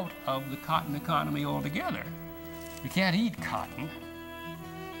out of the cotton economy altogether. You can't eat cotton.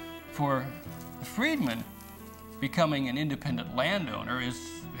 For the freedmen, becoming an independent landowner is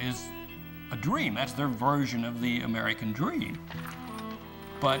a dream. That's their version of the American dream.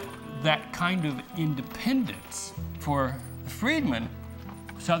 But that kind of independence for the freedmen,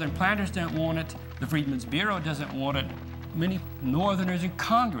 Southern planters don't want it, the Freedmen's Bureau doesn't want it, many Northerners in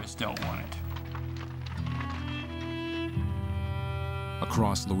Congress don't want it.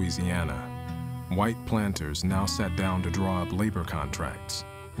 Across Louisiana, white planters now sat down to draw up labor contracts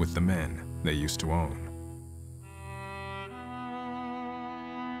with the men they used to own.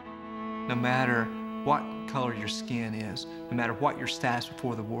 No matter what color your skin is, no matter what your status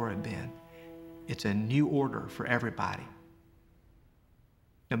before the war had been. It's a new order for everybody.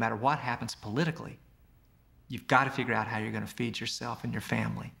 No matter what happens politically, you've got to figure out how you're going to feed yourself and your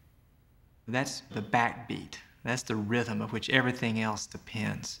family. That's the backbeat. That's the rhythm of which everything else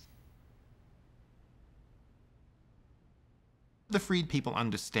depends. The freed people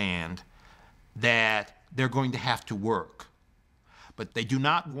understand that they're going to have to work, but they do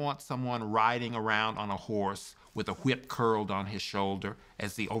not want someone riding around on a horse with a whip curled on his shoulder,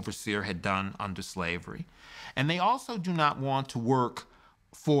 as the overseer had done under slavery. And they also do not want to work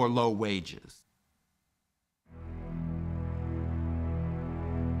for low wages.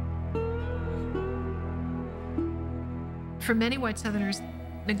 For many white Southerners,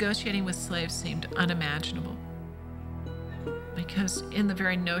 negotiating with slaves seemed unimaginable, because in the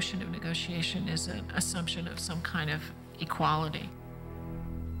very notion of negotiation is an assumption of some kind of equality.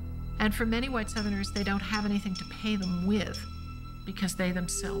 And for many white Southerners, they don't have anything to pay them with because they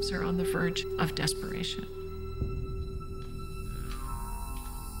themselves are on the verge of desperation.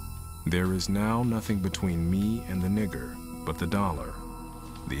 There is now nothing between me and the nigger but the dollar,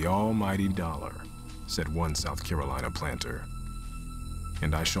 the almighty dollar, said one South Carolina planter.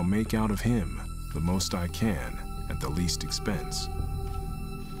 And I shall make out of him the most I can at the least expense.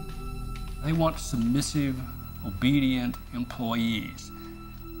 They want submissive, obedient employees.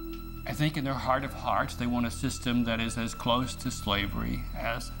 I think in their heart of hearts, they want a system that is as close to slavery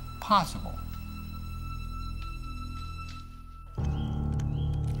as possible.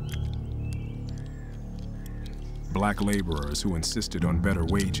 Black laborers who insisted on better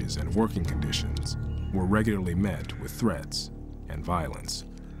wages and working conditions were regularly met with threats and violence.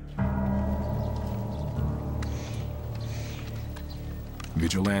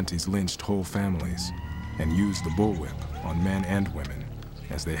 Vigilantes lynched whole families and used the bullwhip on men and women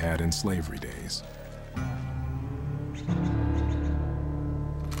as they had in slavery days.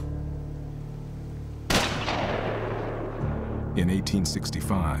 In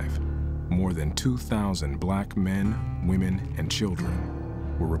 1865, more than 2,000 black men, women, and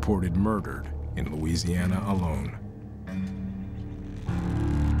children were reported murdered in Louisiana alone.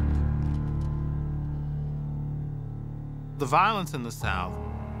 The violence in the South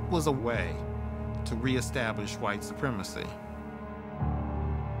was a way to reestablish white supremacy.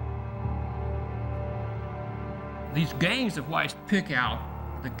 These gangs of whites pick out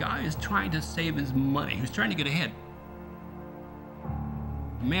the guy who's trying to save his money, who's trying to get ahead.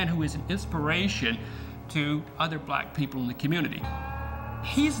 A man who is an inspiration to other black people in the community.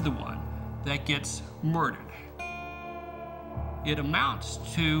 He's the one that gets murdered. It amounts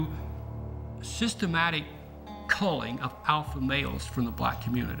to systematic culling of alpha males from the black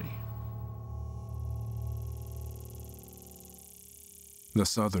community. The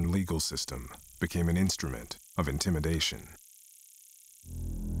Southern legal system became an instrument of intimidation.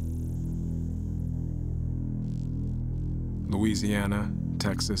 Louisiana,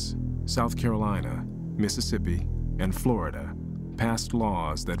 Texas, South Carolina, Mississippi, and Florida passed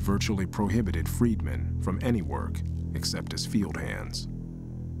laws that virtually prohibited freedmen from any work except as field hands.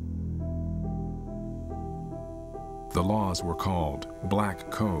 The laws were called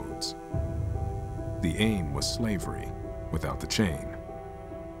Black Codes. The aim was slavery without the chain.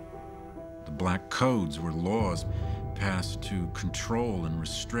 The Black Codes were laws passed to control and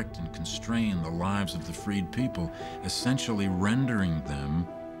restrict and constrain the lives of the freed people, essentially rendering them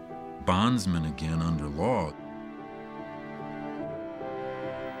bondsmen again under law.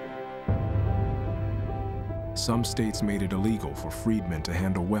 Some states made it illegal for freedmen to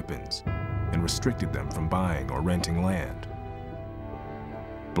handle weapons and restricted them from buying or renting land.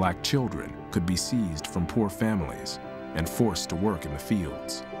 Black children could be seized from poor families and forced to work in the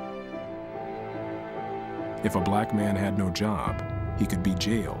fields. If a black man had no job, he could be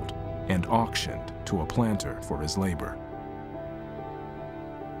jailed and auctioned to a planter for his labor.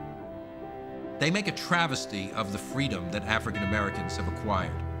 They make a travesty of the freedom that African Americans have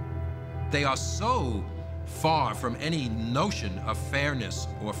acquired. They are so far from any notion of fairness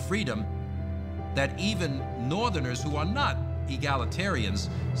or freedom that even Northerners who are not egalitarians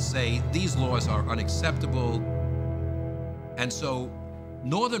say these laws are unacceptable. And so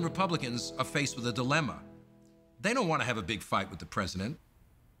Northern Republicans are faced with a dilemma. They don't want to have a big fight with the president,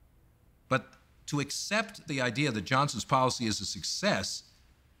 but to accept the idea that Johnson's policy is a success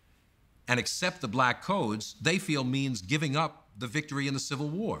and accept the Black Codes, they feel means giving up the victory in the Civil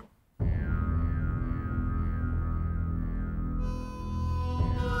War.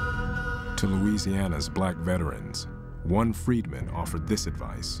 To Louisiana's black veterans, one freedman offered this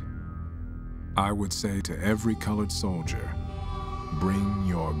advice: I would say to every colored soldier, bring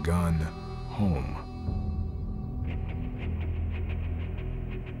your gun home.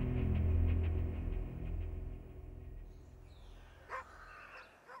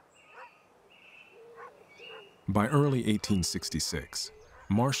 By early 1866,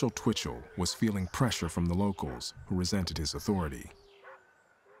 Marshall Twitchell was feeling pressure from the locals who resented his authority.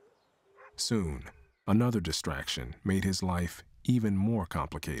 Soon, another distraction made his life even more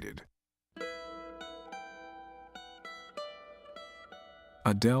complicated.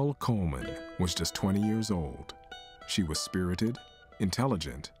 Adele Coleman was just 20 years old. She was spirited,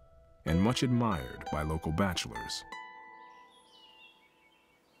 intelligent, and much admired by local bachelors.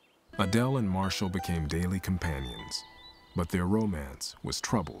 Adele and Marshall became daily companions, but their romance was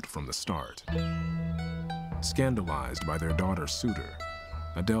troubled from the start. Scandalized by their daughter's suitor,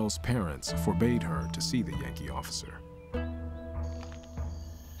 Adele's parents forbade her to see the Yankee officer.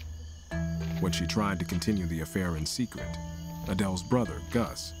 When she tried to continue the affair in secret, Adele's brother,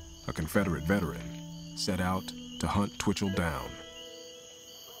 Gus, a Confederate veteran, set out to hunt Twitchell down.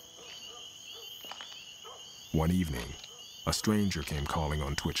 One evening, a stranger came calling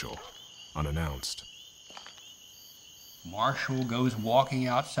on Twitchell, unannounced. Marshall goes walking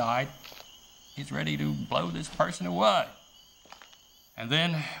outside. He's ready to blow this person away. And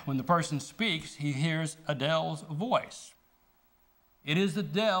then, when the person speaks, he hears Adele's voice. It is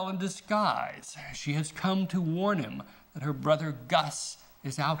Adele in disguise. She has come to warn him that her brother Gus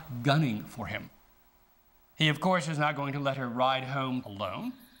is out gunning for him. He, of course, is not going to let her ride home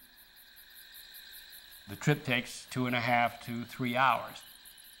alone. The trip takes 2.5 to 3 hours.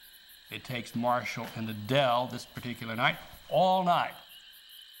 It takes Marshall and Adele this particular night, all night.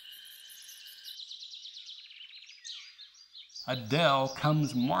 Adele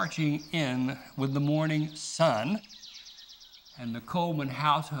comes marching in with the morning sun, and the Coleman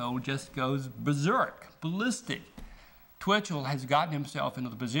household just goes berserk, ballistic. Twitchell has gotten himself into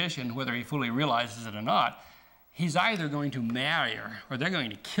the position, whether he fully realizes it or not, he's either going to marry her or they're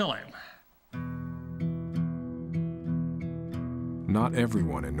going to kill him. Not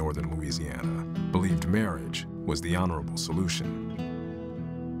everyone in northern Louisiana believed marriage was the honorable solution.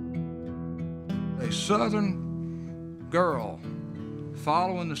 A Southern girl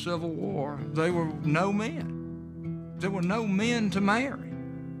following the Civil War, they were no men. There were no men to marry.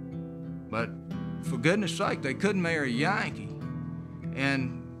 But for goodness sake, they couldn't marry a Yankee.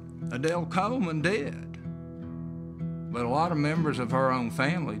 And Adele Coleman did. But a lot of members of her own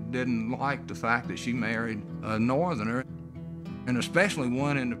family didn't like the fact that she married a Northerner, and especially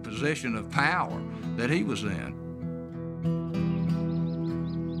one in the position of power that he was in.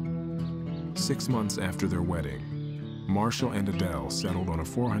 6 months after their wedding, Marshall and Adele settled on a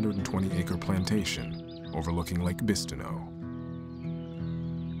 420-acre plantation overlooking Lake Bistineau.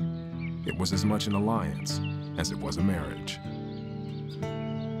 It was as much an alliance as it was a marriage.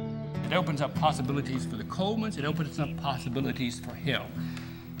 It opens up possibilities for the Colemans. It opens up possibilities for him.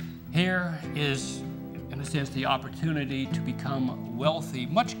 Here is, in a sense, the opportunity to become wealthy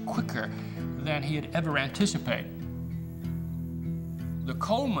much quicker than he had ever anticipated. The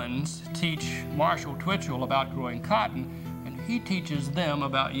Colemans teach Marshall Twitchell about growing cotton, and he teaches them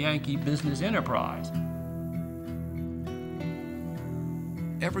about Yankee business enterprise.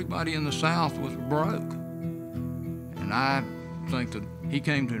 Everybody in the South was broke. And I think that he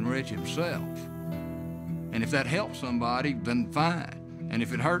came to enrich himself. And if that helps somebody, then fine. And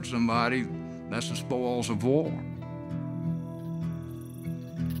if it hurts somebody, that's the spoils of war.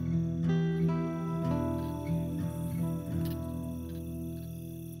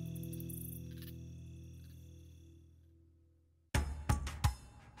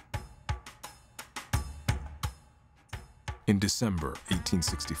 In December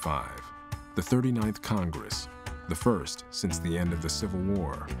 1865, the 39th Congress, the first since the end of the Civil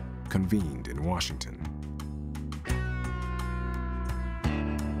War, convened in Washington.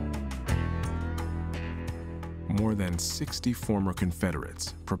 More than 60 former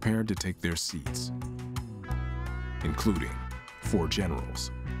Confederates prepared to take their seats, including 4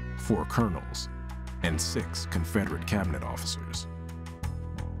 generals, 4 colonels, and 6 Confederate cabinet officers.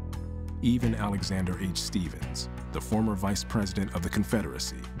 Even Alexander H. Stephens, the former vice president of the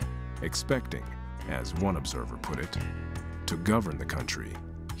Confederacy, expecting, as one observer put it, to govern the country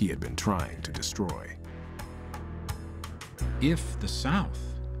he had been trying to destroy. If the South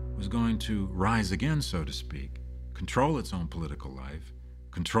was going to rise again, so to speak, control its own political life,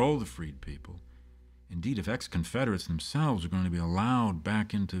 control the freed people, indeed, if ex-Confederates themselves were going to be allowed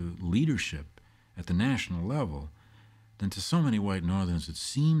back into leadership at the national level, then to so many white Northerners it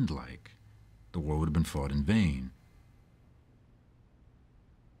seemed like the war would have been fought in vain.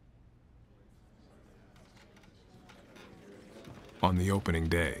 On the opening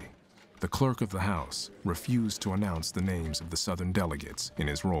day, the clerk of the House refused to announce the names of the Southern delegates in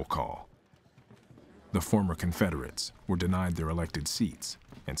his roll call. The former Confederates were denied their elected seats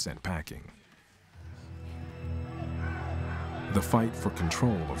and sent packing. The fight for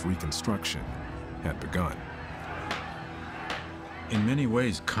control of Reconstruction had begun. In many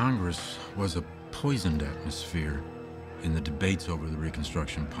ways, Congress was a poisoned atmosphere in the debates over the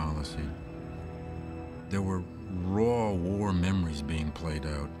Reconstruction policy. There were raw war memories being played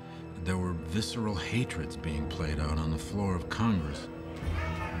out. There were visceral hatreds being played out on the floor of Congress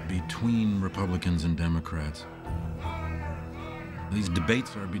between Republicans and Democrats. These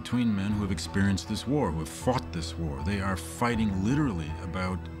debates are between men who have experienced this war, who have fought this war. They are fighting literally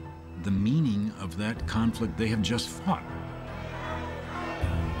about the meaning of that conflict they have just fought.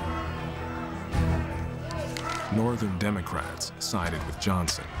 Northern Democrats sided with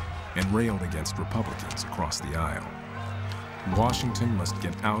Johnson and railed against Republicans across the aisle. Washington must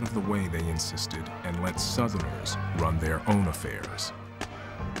get out of the way, they insisted, and let Southerners run their own affairs.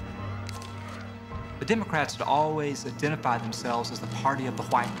 The Democrats had always identified themselves as the party of the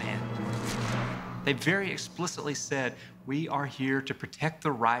white man. They very explicitly said, we are here to protect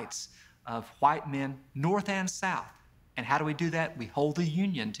the rights of white men, North and South. And how do we do that? We hold the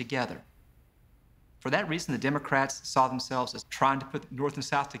Union together. For that reason, the Democrats saw themselves as trying to put North and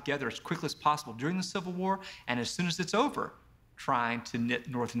South together as quickly as possible during the Civil War, and as soon as it's over, trying to knit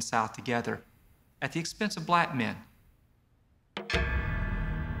North and South together at the expense of black men.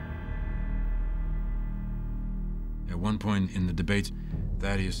 At one point in the debates,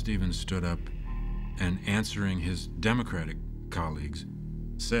 Thaddeus Stevens stood up and, answering his Democratic colleagues,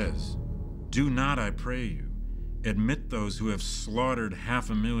 says, "Do not, I pray you, admit those who have slaughtered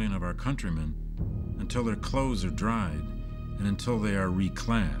 500,000 of our countrymen until their clothes are dried and until they are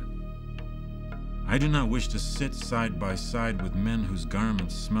reclad. I do not wish to sit side by side with men whose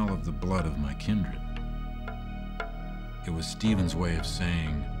garments smell of the blood of my kindred." It was Stevens' way of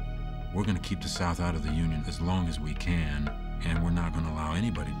saying, we're going to keep the South out of the Union as long as we can, and we're not going to allow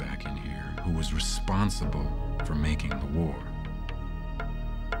anybody back in here who was responsible for making the war.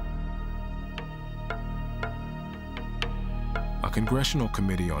 A congressional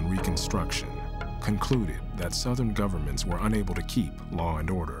committee on Reconstruction concluded that Southern governments were unable to keep law and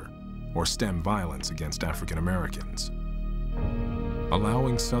order or stem violence against African Americans.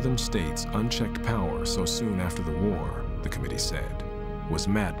 Allowing Southern states unchecked power so soon after the war, the committee said, was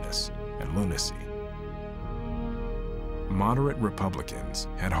madness and lunacy. Moderate Republicans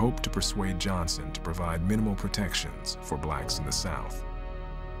had hoped to persuade Johnson to provide minimal protections for blacks in the South.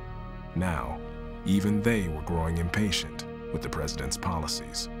 Now, even they were growing impatient with the president's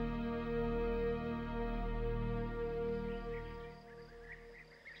policies.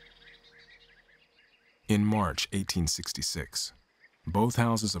 In March 1866, both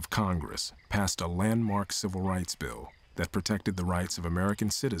houses of Congress passed a landmark civil rights bill that protected the rights of American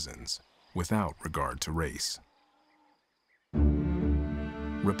citizens without regard to race.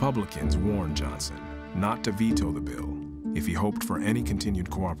 Republicans warned Johnson not to veto the bill if he hoped for any continued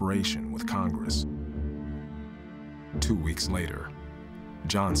cooperation with Congress. 2 weeks later,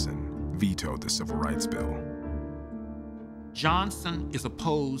 Johnson vetoed the Civil Rights Bill. Johnson is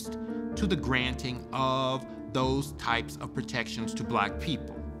opposed to the granting of those types of protections to black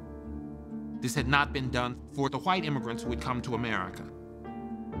people. This had not been done for the white immigrants who had come to America.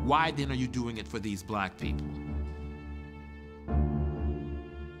 Why then are you doing it for these black people?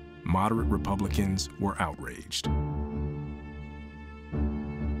 Moderate Republicans were outraged.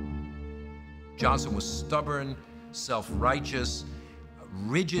 Johnson was stubborn, self-righteous,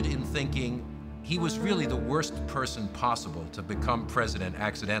 rigid in thinking. He was really the worst person possible to become president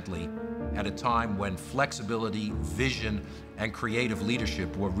accidentally at a time when flexibility, vision, and creative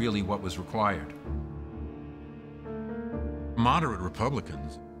leadership were really what was required. Moderate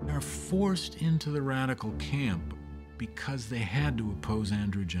Republicans are forced into the radical camp because they had to oppose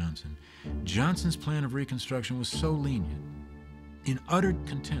Andrew Johnson. Johnson's plan of Reconstruction was so lenient, in utter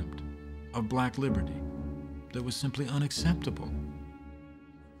contempt of black liberty, that was simply unacceptable.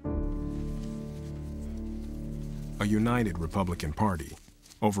 A united Republican Party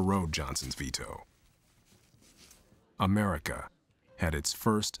overrode Johnson's veto. America had its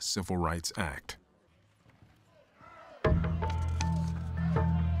first Civil Rights Act.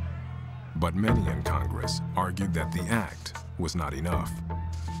 But many in Congress argued that the act was not enough,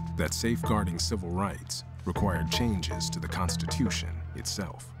 that safeguarding civil rights required changes to the Constitution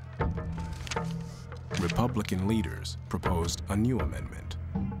itself. Republican leaders proposed a new amendment.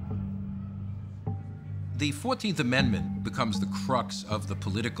 The 14th Amendment becomes the crux of the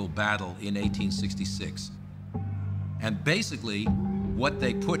political battle in 1866. And basically, what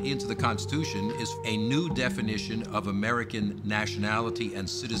they put into the Constitution is a new definition of American nationality and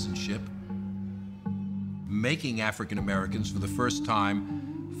citizenship, making African Americans for the first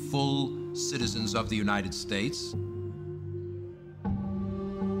time full citizens of the United States,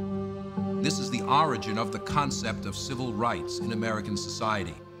 This is the origin of the concept of civil rights in American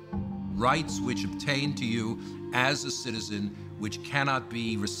society. Rights which obtain to you as a citizen, which cannot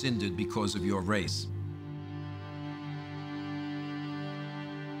be rescinded because of your race.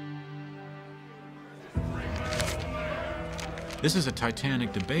 This is a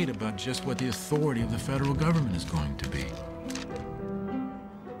titanic debate about just what the authority of the federal government is going to be.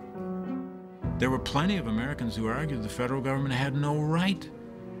 There were plenty of Americans who argued the federal government had no right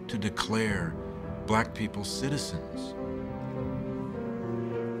to declare black people citizens.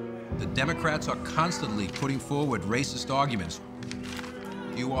 The Democrats are constantly putting forward racist arguments.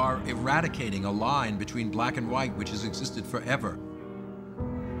 You are eradicating a line between black and white which has existed forever.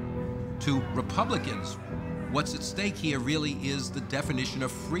 To Republicans, what's at stake here really is the definition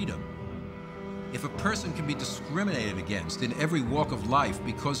of freedom. If a person can be discriminated against in every walk of life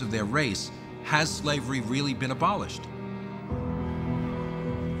because of their race, has slavery really been abolished?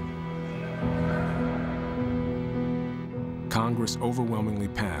 Congress overwhelmingly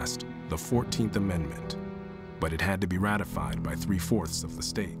passed the 14th Amendment, but it had to be ratified by 3/4 of the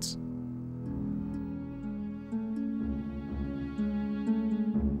states.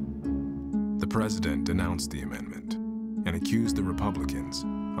 The president denounced the amendment and accused the Republicans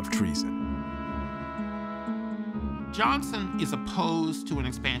of treason. Johnson is opposed to an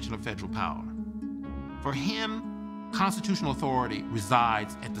expansion of federal power. For him, constitutional authority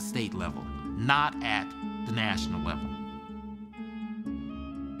resides at the state level, not at the national level.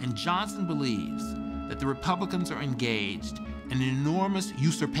 And Johnson believes that the Republicans are engaged in an enormous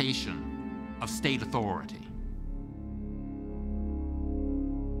usurpation of state authority.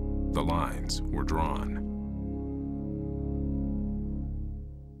 The lines were drawn.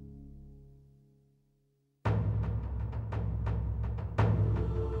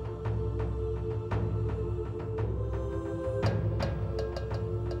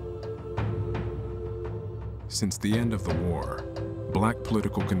 Since the end of the war, black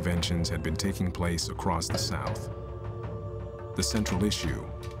political conventions had been taking place across the South. The central issue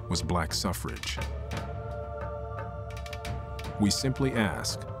was black suffrage. "We simply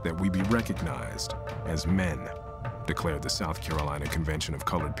ask that we be recognized as men," declared the South Carolina Convention of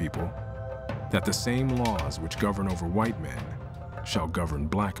Colored People, "that the same laws which govern over white men shall govern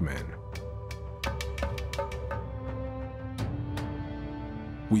black men."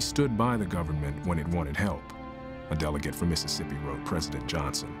 "We stood by the government when it wanted help," a delegate from Mississippi wrote President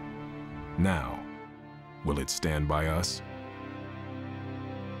Johnson. "Now, will it stand by us?"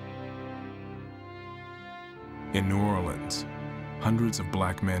 In New Orleans, hundreds of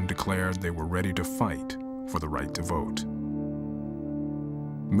black men declared they were ready to fight for the right to vote.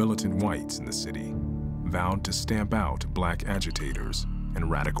 Militant whites in the city vowed to stamp out black agitators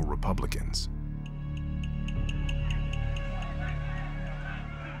and radical Republicans.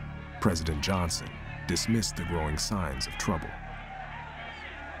 President Johnson dismissed the growing signs of trouble.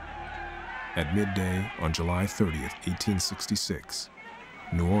 At midday on July 30th, 1866,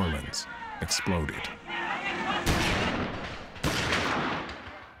 New Orleans exploded.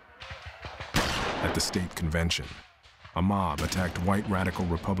 At the state convention, a mob attacked white radical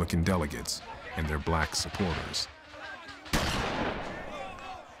Republican delegates and their black supporters.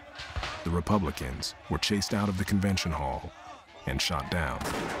 The Republicans were chased out of the convention hall and shot down.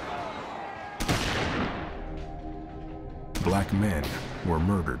 Black men were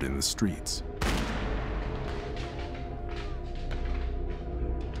murdered in the streets.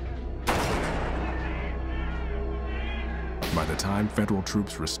 By the time federal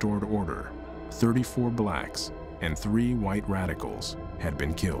troops restored order, 34 blacks and 3 white radicals had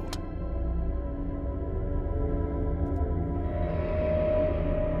been killed.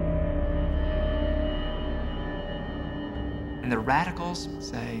 And the radicals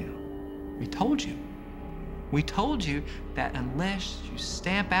say, "We told you. We told you that unless you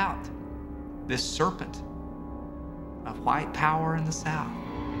stamp out this serpent of white power in the South,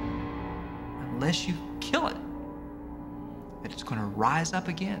 unless you kill it, that it's going to rise up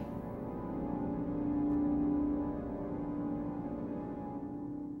again."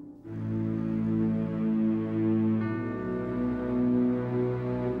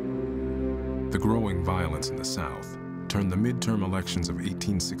 The growing violence in the South turned the midterm elections of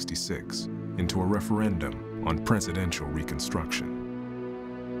 1866 into a referendum on presidential reconstruction.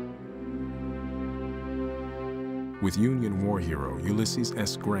 With Union war hero Ulysses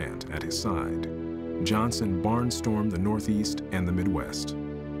S. Grant at his side, Johnson barnstormed the Northeast and the Midwest.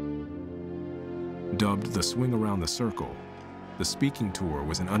 Dubbed the Swing Around the Circle, the speaking tour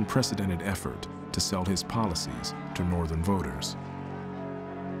was an unprecedented effort to sell his policies to Northern voters.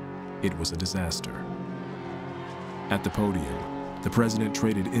 It was a disaster. At the podium, The president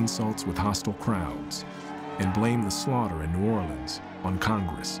traded insults with hostile crowds and blamed the slaughter in New Orleans on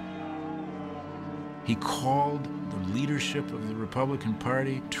Congress. He called the leadership of the Republican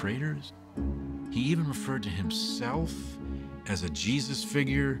Party traitors. He even referred to himself as a Jesus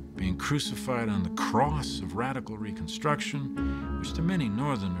figure being crucified on the cross of radical Reconstruction, which to many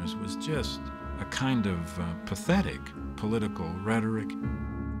Northerners was just a kind of pathetic political rhetoric.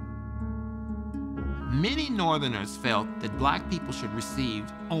 Many Northerners felt that black people should receive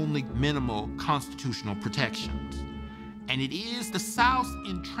only minimal constitutional protections. And it is the South's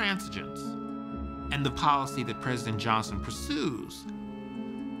intransigence and the policy that President Johnson pursues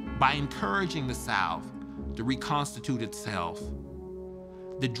by encouraging the South to reconstitute itself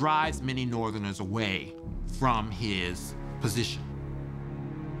that drives many Northerners away from his position.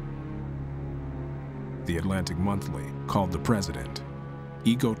 The Atlantic Monthly called the president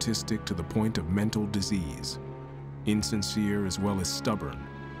egotistic to the point of mental disease, insincere as well as stubborn,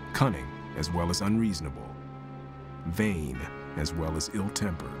 cunning as well as unreasonable, vain as well as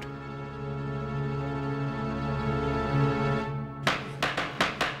ill-tempered.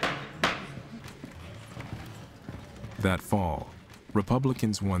 That fall,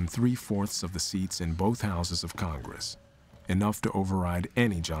 Republicans won 3/4 of the seats in both houses of Congress, enough to override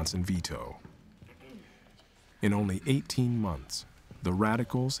any Johnson veto. In only 18 months, the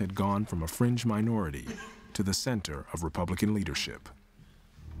radicals had gone from a fringe minority to the center of Republican leadership.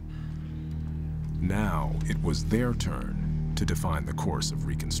 Now it was their turn to define the course of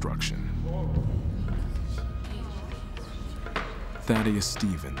Reconstruction. Thaddeus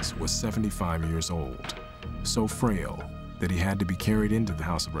Stevens was 75 years old, so frail that he had to be carried into the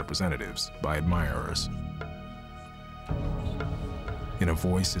House of Representatives by admirers. In a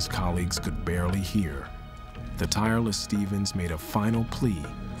voice his colleagues could barely hear, the tireless Stevens made a final plea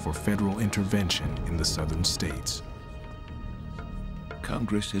for federal intervention in the southern states.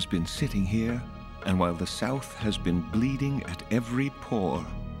 Congress has been sitting here, and while the South has been bleeding at every pore,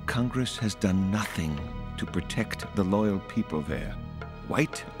 Congress has done nothing to protect the loyal people there,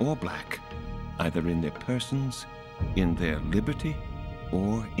 white or black, either in their persons, in their liberty,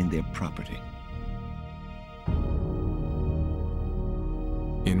 or in their property.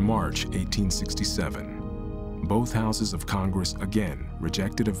 In March 1867, both houses of Congress again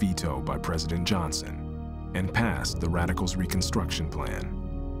rejected a veto by President Johnson and passed the Radicals' Reconstruction Plan.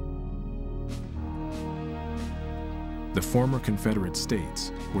 The former Confederate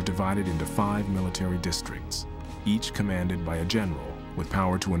states were divided into 5 military districts, each commanded by a general with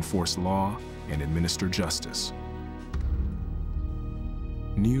power to enforce law and administer justice.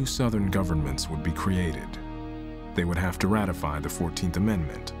 New Southern governments would be created. They would have to ratify the 14th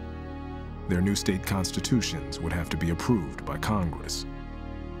Amendment. Their new state constitutions would have to be approved by Congress.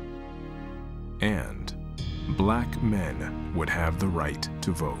 And black men would have the right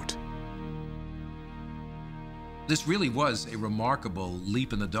to vote. This really was a remarkable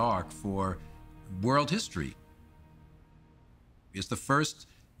leap in the dark for world history. It's the first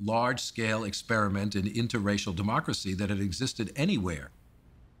large-scale experiment in interracial democracy that had existed anywhere.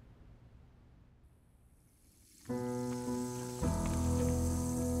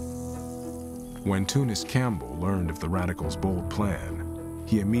 When Tunis Campbell learned of the radicals' bold plan,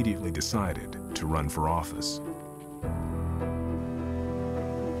 he immediately decided to run for office.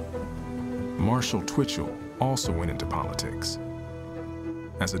 Marshall Twitchell also went into politics.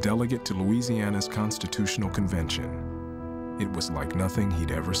 As a delegate to Louisiana's Constitutional Convention, it was like nothing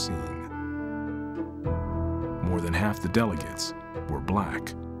he'd ever seen. More than half the delegates were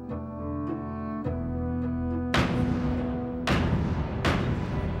black.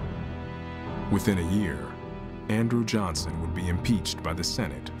 Within a year, Andrew Johnson would be impeached by the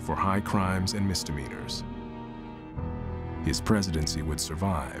Senate for high crimes and misdemeanors. His presidency would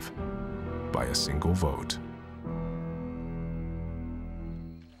survive by a single vote.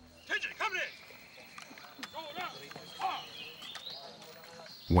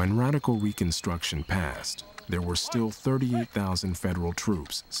 When radical Reconstruction passed, there were still 38,000 federal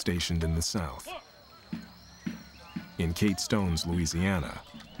troops stationed in the South. In Kate Stone's Louisiana,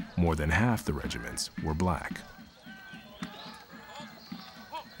 more than half the regiments were black.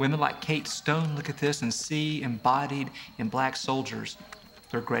 Women like Kate Stone look at this and see embodied in black soldiers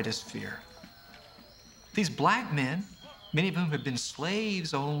their greatest fear. These black men, many of whom had been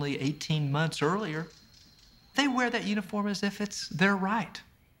slaves only 18 months earlier, they wear that uniform as if it's their right,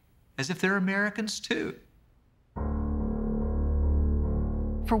 as if they're Americans too.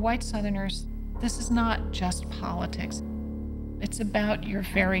 For white Southerners, this is not just politics. It's about your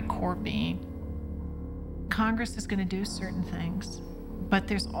very core being. Congress is going to do certain things, but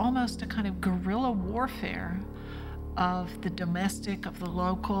there's almost a kind of guerrilla warfare of the domestic, of the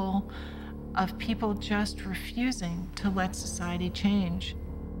local, of people just refusing to let society change.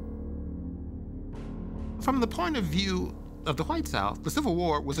 From the point of view of the white South, the Civil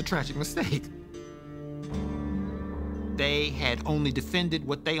War was a tragic mistake. They had only defended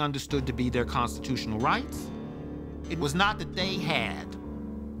what they understood to be their constitutional rights. It was not that they had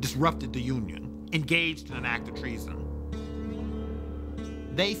disrupted the Union, engaged in an act of treason.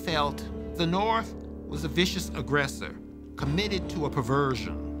 They felt the North was a vicious aggressor, committed to a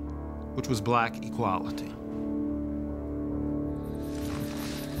perversion, which was black equality.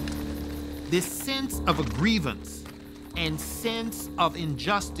 This sense of a grievance and sense of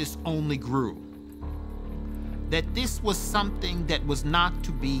injustice only grew. That this was something that was not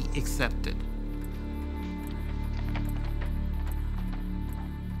to be accepted.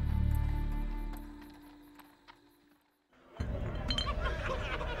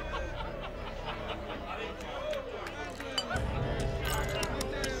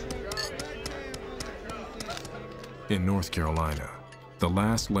 In North Carolina, the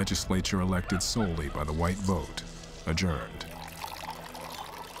last legislature elected solely by the white vote adjourned.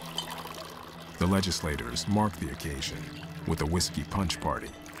 The legislators marked the occasion with a whiskey punch party.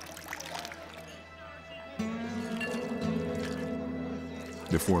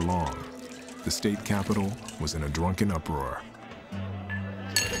 Before long, the state capitol was in a drunken uproar.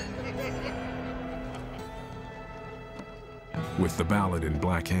 With the ballot in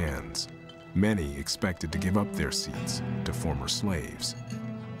black hands, many expected to give up their seats to former slaves.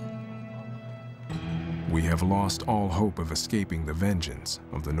 "We have lost all hope of escaping the vengeance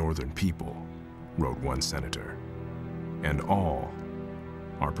of the Northern people," wrote one senator, "and all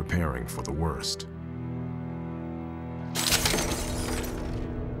are preparing for the worst."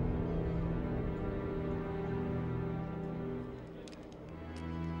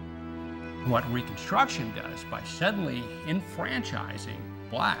 What Reconstruction does by suddenly enfranchising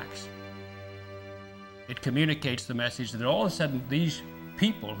blacks, it communicates the message that all of a sudden these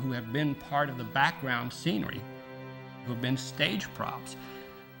people who have been part of the background scenery, who have been stage props,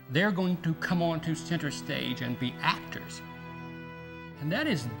 they're going to come onto center stage and be actors. And that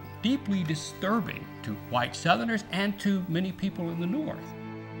is deeply disturbing to white Southerners and to many people in the North.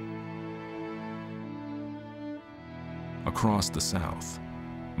 Across the South,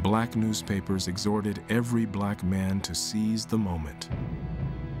 black newspapers exhorted every black man to seize the moment.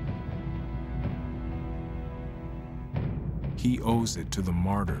 "He owes it to the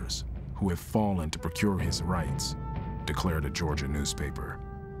martyrs who have fallen to procure his rights," declared a Georgia newspaper.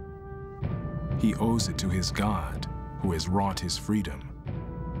 "He owes it to his God who has wrought his freedom.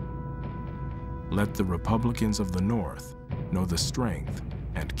 Let the Republicans of the North know the strength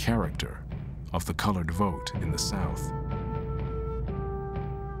and character of the colored vote in the South.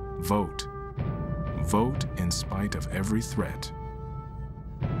 Vote. Vote in spite of every threat."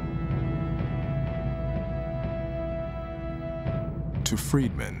 To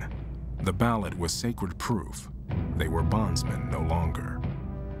freedmen, the ballot was sacred proof they were bondsmen no longer,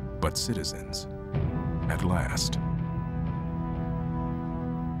 but citizens at last.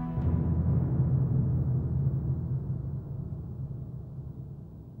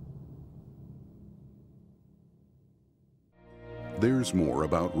 There's more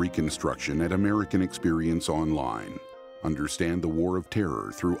about Reconstruction at American Experience Online. Understand the War of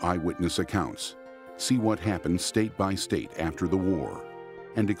Terror through eyewitness accounts. See what happened state by state after the war.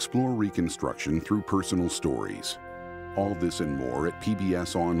 And explore Reconstruction through personal stories. All this and more at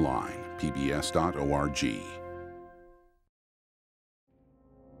PBS Online, pbs.org.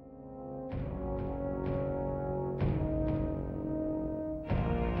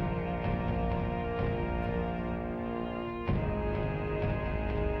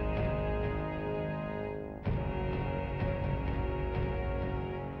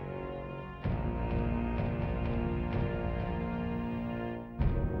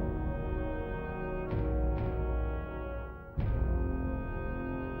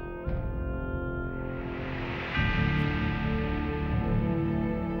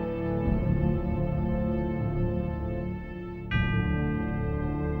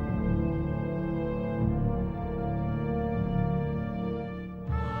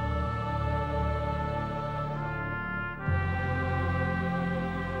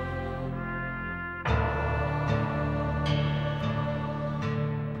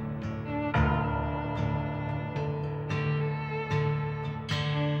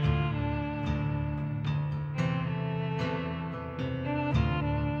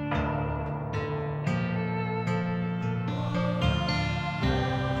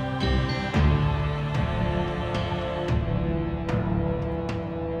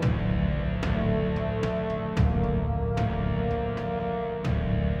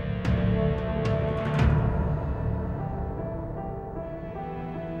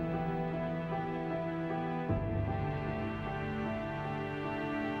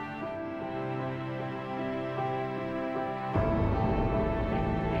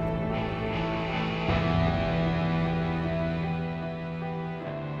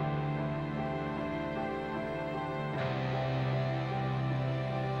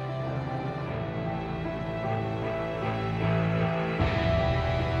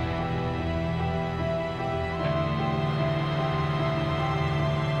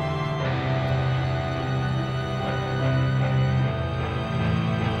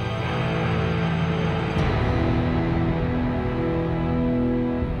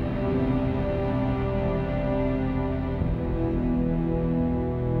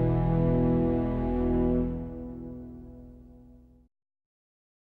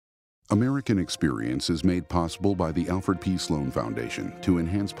 American Experience is made possible by the Alfred P. Sloan Foundation to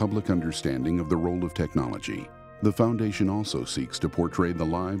enhance public understanding of the role of technology. The foundation also seeks to portray the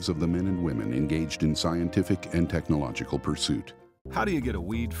lives of the men and women engaged in scientific and technological pursuit. How do you get a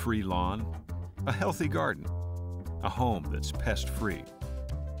weed-free lawn, a healthy garden, a home that's pest-free?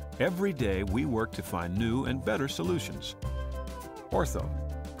 Every day we work to find new and better solutions. Ortho,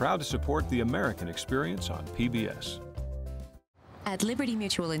 proud to support the American Experience on PBS. At Liberty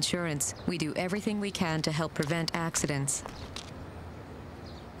Mutual Insurance, we do everything we can to help prevent accidents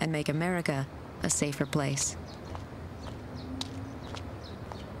and make America a safer place.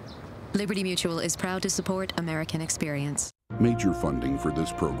 Liberty Mutual is proud to support American Experience. Major funding for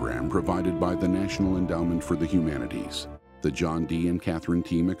this program provided by the National Endowment for the Humanities, the John D. and Catherine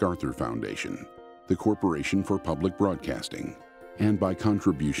T. MacArthur Foundation, the Corporation for Public Broadcasting, and by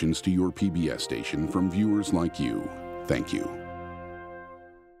contributions to your PBS station from viewers like you. Thank you.